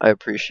 but I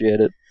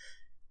appreciate it.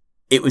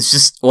 It was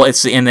just,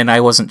 and then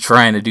I wasn't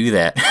trying to do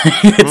that.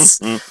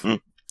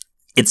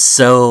 It's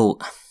so,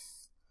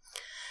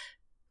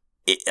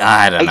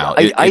 I don't know.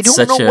 I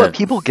don't know what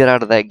people get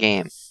out of that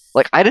game.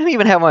 Like, I didn't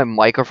even have my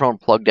microphone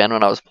plugged in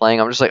when I was playing.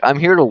 I'm just like, I'm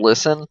here to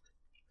listen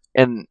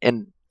and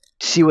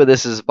see what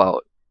this is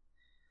about.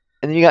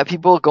 And then you got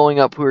people going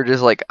up who are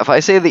just like, if I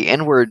say the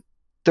N-word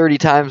 30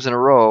 times in a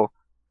row,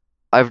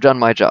 I've done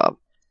my job.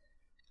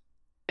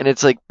 And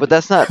it's like, but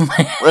that's not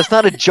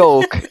a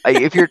joke.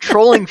 If you're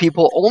trolling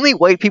people, only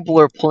white people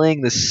are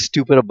playing this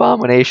stupid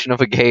abomination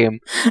of a game.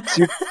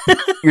 So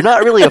you're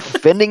not really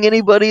offending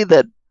anybody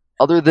that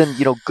other than,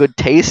 good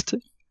taste.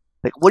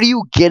 Like, what are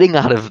you getting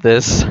out of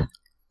this?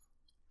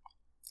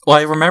 Well,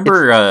 I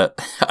remember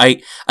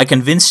I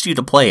convinced you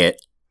to play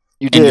it.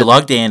 You did. And you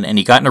logged in and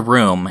you got in a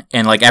room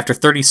and after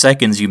 30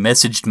 seconds you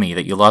messaged me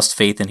that you lost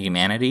faith in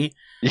humanity.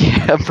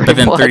 Yeah, but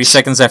then much. 30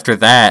 seconds after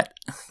that,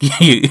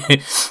 you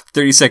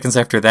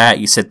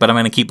said, "But I'm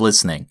going to keep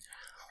listening."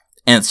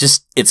 And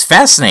it's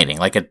fascinating,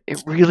 like it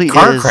really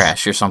car is.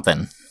 crash or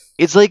something.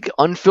 It's like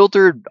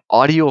unfiltered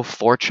audio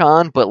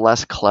 4chan, but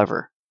less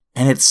clever.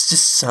 And it's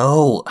just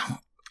so,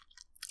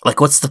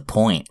 what's the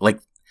point?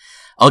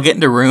 I'll get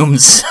into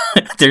rooms.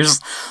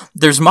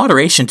 There's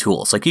moderation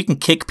tools. You can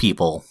kick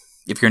people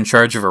if you're in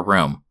charge of a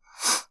room.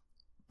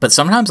 But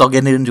sometimes I'll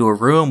get into a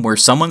room where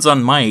someone's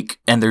on mic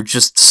and they're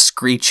just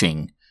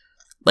screeching.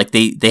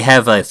 They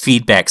have a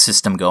feedback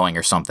system going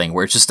or something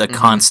where it's just a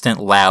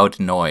constant loud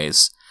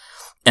noise.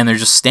 And they're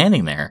just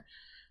standing there.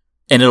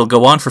 And it'll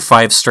go on for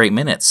 5 straight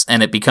minutes.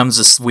 And it becomes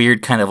this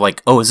weird kind of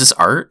oh, is this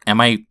art?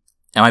 Am I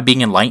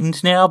being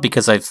enlightened now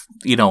because I've,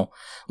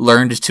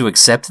 learned to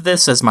accept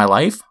this as my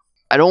life?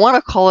 I don't want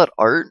to call it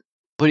art,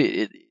 but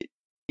it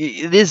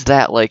is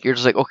that. You're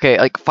just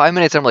okay, 5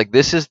 minutes, I'm like,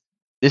 this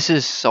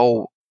is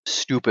so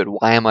stupid.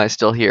 Why am I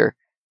still here?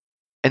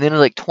 And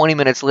then 20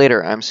 minutes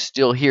later, I'm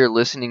still here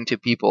listening to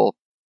people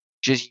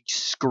just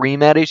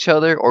scream at each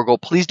other or go,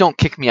 please don't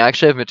kick me, I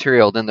actually have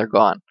material, then they're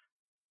gone.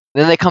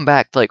 Then they come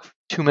back like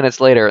 2 minutes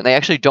later and they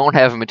actually don't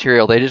have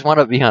material, they just want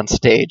to be on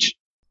stage.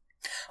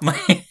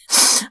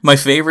 My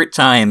favorite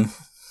time,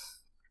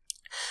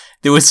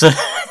 there was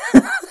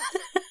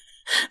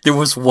there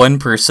was one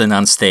person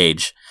on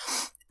stage,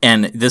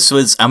 and this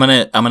was, I'm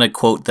gonna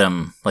quote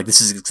them, like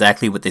this is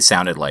exactly what they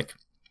sounded like.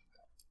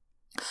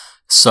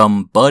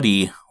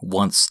 Somebody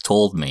once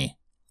told me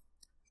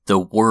the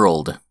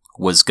world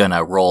was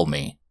gonna roll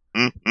me.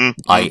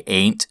 I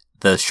ain't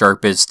the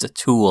sharpest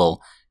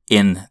tool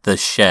in the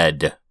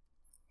shed.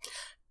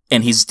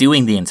 And he's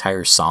doing the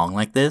entire song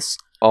like this.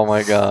 Oh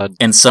my god.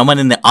 And someone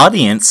in the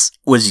audience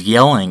was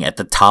yelling at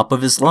the top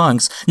of his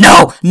lungs,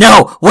 "No!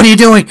 No! What are you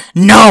doing?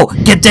 No!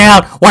 Get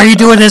down! Why are you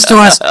doing this to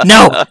us?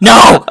 No!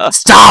 No!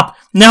 Stop!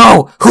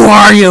 No! Who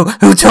are you?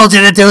 Who told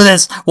you to do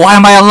this? Why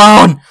am I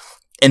alone?"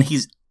 And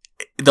he's,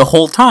 the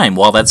whole time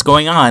while that's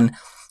going on,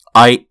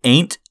 I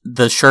ain't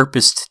the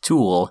sharpest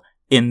tool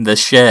in the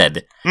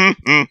shed. And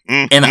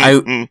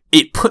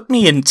it put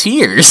me in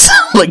tears.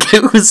 Like,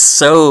 it was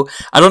so,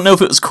 I don't know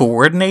if it was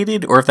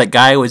coordinated or if that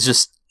guy was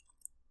just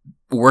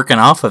working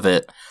off of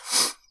it,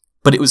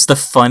 but it was the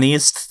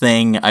funniest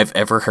thing I've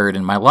ever heard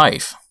in my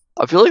life.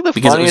 I feel like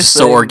because it was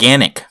so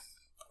organic.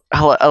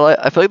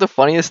 I feel like the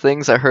funniest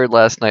things I heard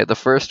last night, the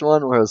first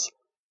one was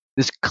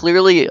this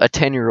clearly a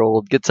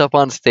 10-year-old gets up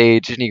on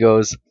stage and he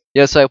goes,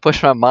 "Yeah, so I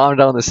pushed my mom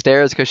down the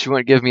stairs because she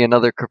wouldn't give me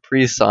another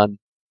Capri Sun."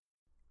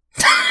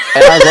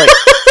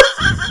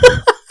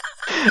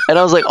 And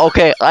I was like,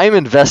 okay, I'm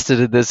invested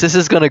in this. This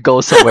is gonna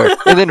go somewhere.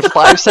 And then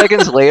 5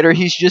 seconds later,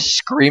 he's just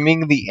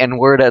screaming the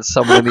N-word at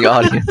someone in the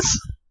audience.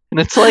 And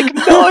it's like,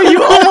 no,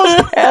 you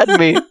almost had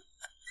me.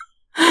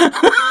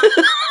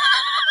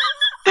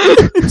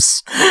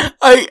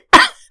 I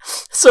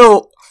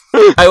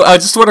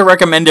just want to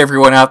recommend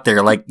everyone out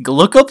there, like,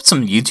 look up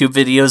some YouTube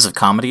videos of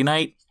Comedy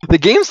Night. The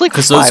game's like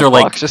 $5. Those are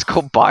like, just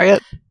go buy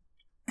it.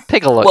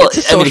 Take a look. Well,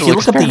 I mean, if you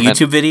look up the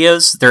YouTube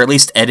videos, they're at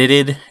least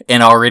edited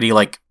and already,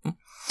 like,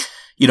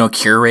 you know,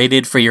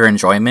 curated for your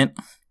enjoyment.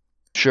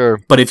 Sure.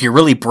 But if you're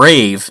really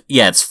brave,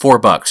 yeah, it's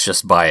 $4.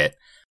 Just buy it.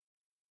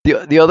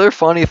 The other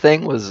funny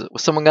thing was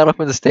someone got up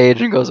on the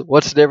stage and goes,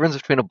 "What's the difference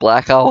between a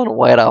black owl and a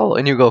white owl?"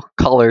 And you go,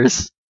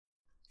 "Colors."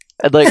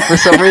 And like, for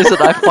some reason,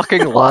 I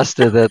fucking lost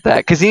it at that.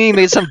 Because he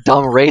made some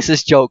dumb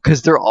racist joke,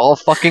 because they're all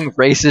fucking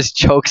racist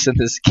jokes in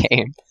this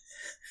game.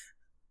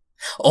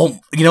 Oh,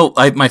 you know,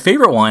 my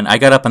favorite one, I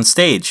got up on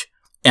stage,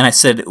 and I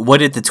said, "What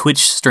did the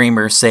Twitch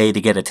streamer say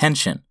to get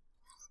attention?"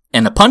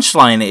 And the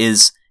punchline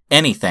is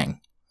anything.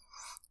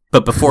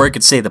 But before I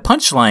could say the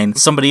punchline,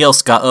 somebody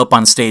else got up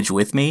on stage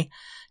with me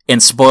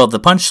and spoiled the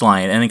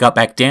punchline, and it got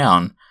back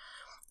down.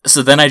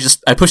 So then I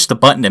pushed the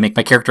button to make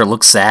my character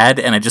look sad,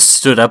 and I just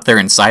stood up there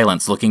in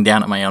silence, looking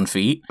down at my own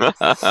feet.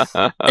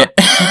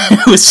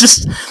 It was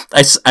just,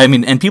 I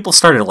mean, and people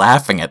started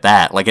laughing at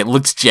that. Like, it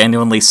looked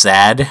genuinely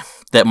sad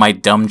that my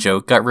dumb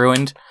joke got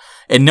ruined,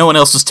 and no one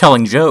else was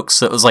telling jokes,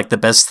 so it was like the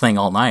best thing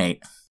all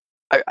night.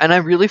 And I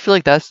really feel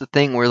like that's the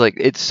thing where, like,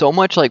 it's so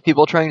much like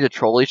people trying to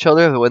troll each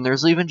other that when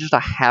there's even just a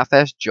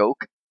half-assed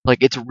joke, like,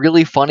 it's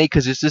really funny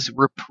because it's this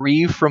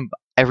reprieve from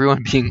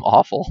everyone being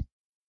awful.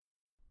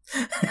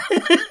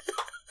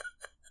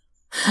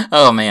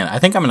 Oh man, I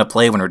think I'm gonna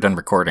play when we're done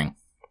recording.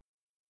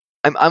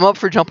 I'm up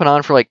for jumping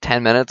on for like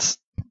 10 minutes,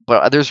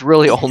 but there's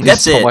really only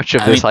so much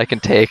of this I can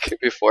take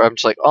before I'm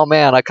just like, oh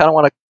man, I kind of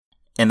want to.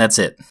 And that's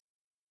it.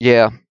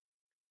 Yeah.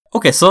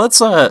 Okay, so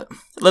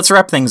let's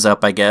wrap things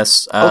up, I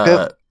guess.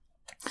 Okay.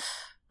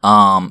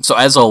 So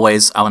as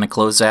always, I want to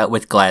close out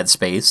with Glad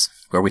Space,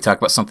 where we talk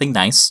about something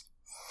nice.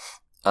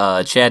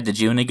 Chad, did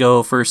you want to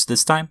go first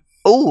this time?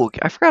 Oh,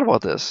 I forgot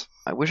about this.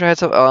 I wish I had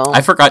some.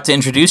 I forgot to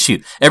introduce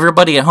you.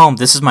 Everybody at home,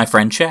 this is my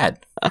friend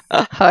Chad.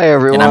 Hi,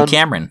 everyone. And I'm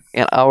Cameron.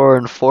 An hour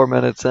and 4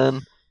 minutes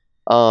in.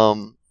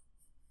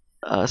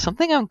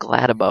 Something I'm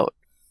glad about.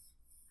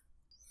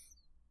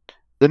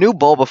 The new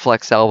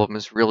Bulbaflex album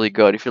is really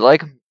good. If you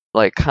like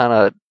kind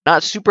of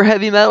not super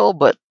heavy metal,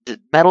 but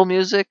metal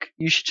music,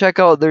 you should check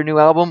out their new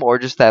album or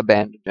just that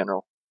band in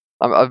general.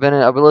 I've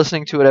been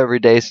listening to it every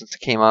day since it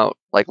came out,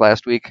 like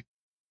last week,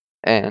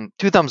 and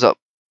 2 thumbs up.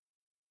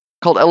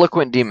 Called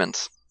Eloquent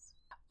Demons.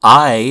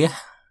 I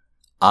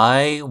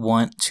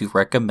want to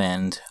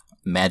recommend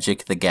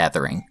Magic the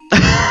Gathering.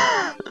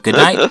 Good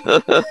night.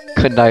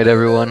 Good night,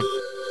 everyone.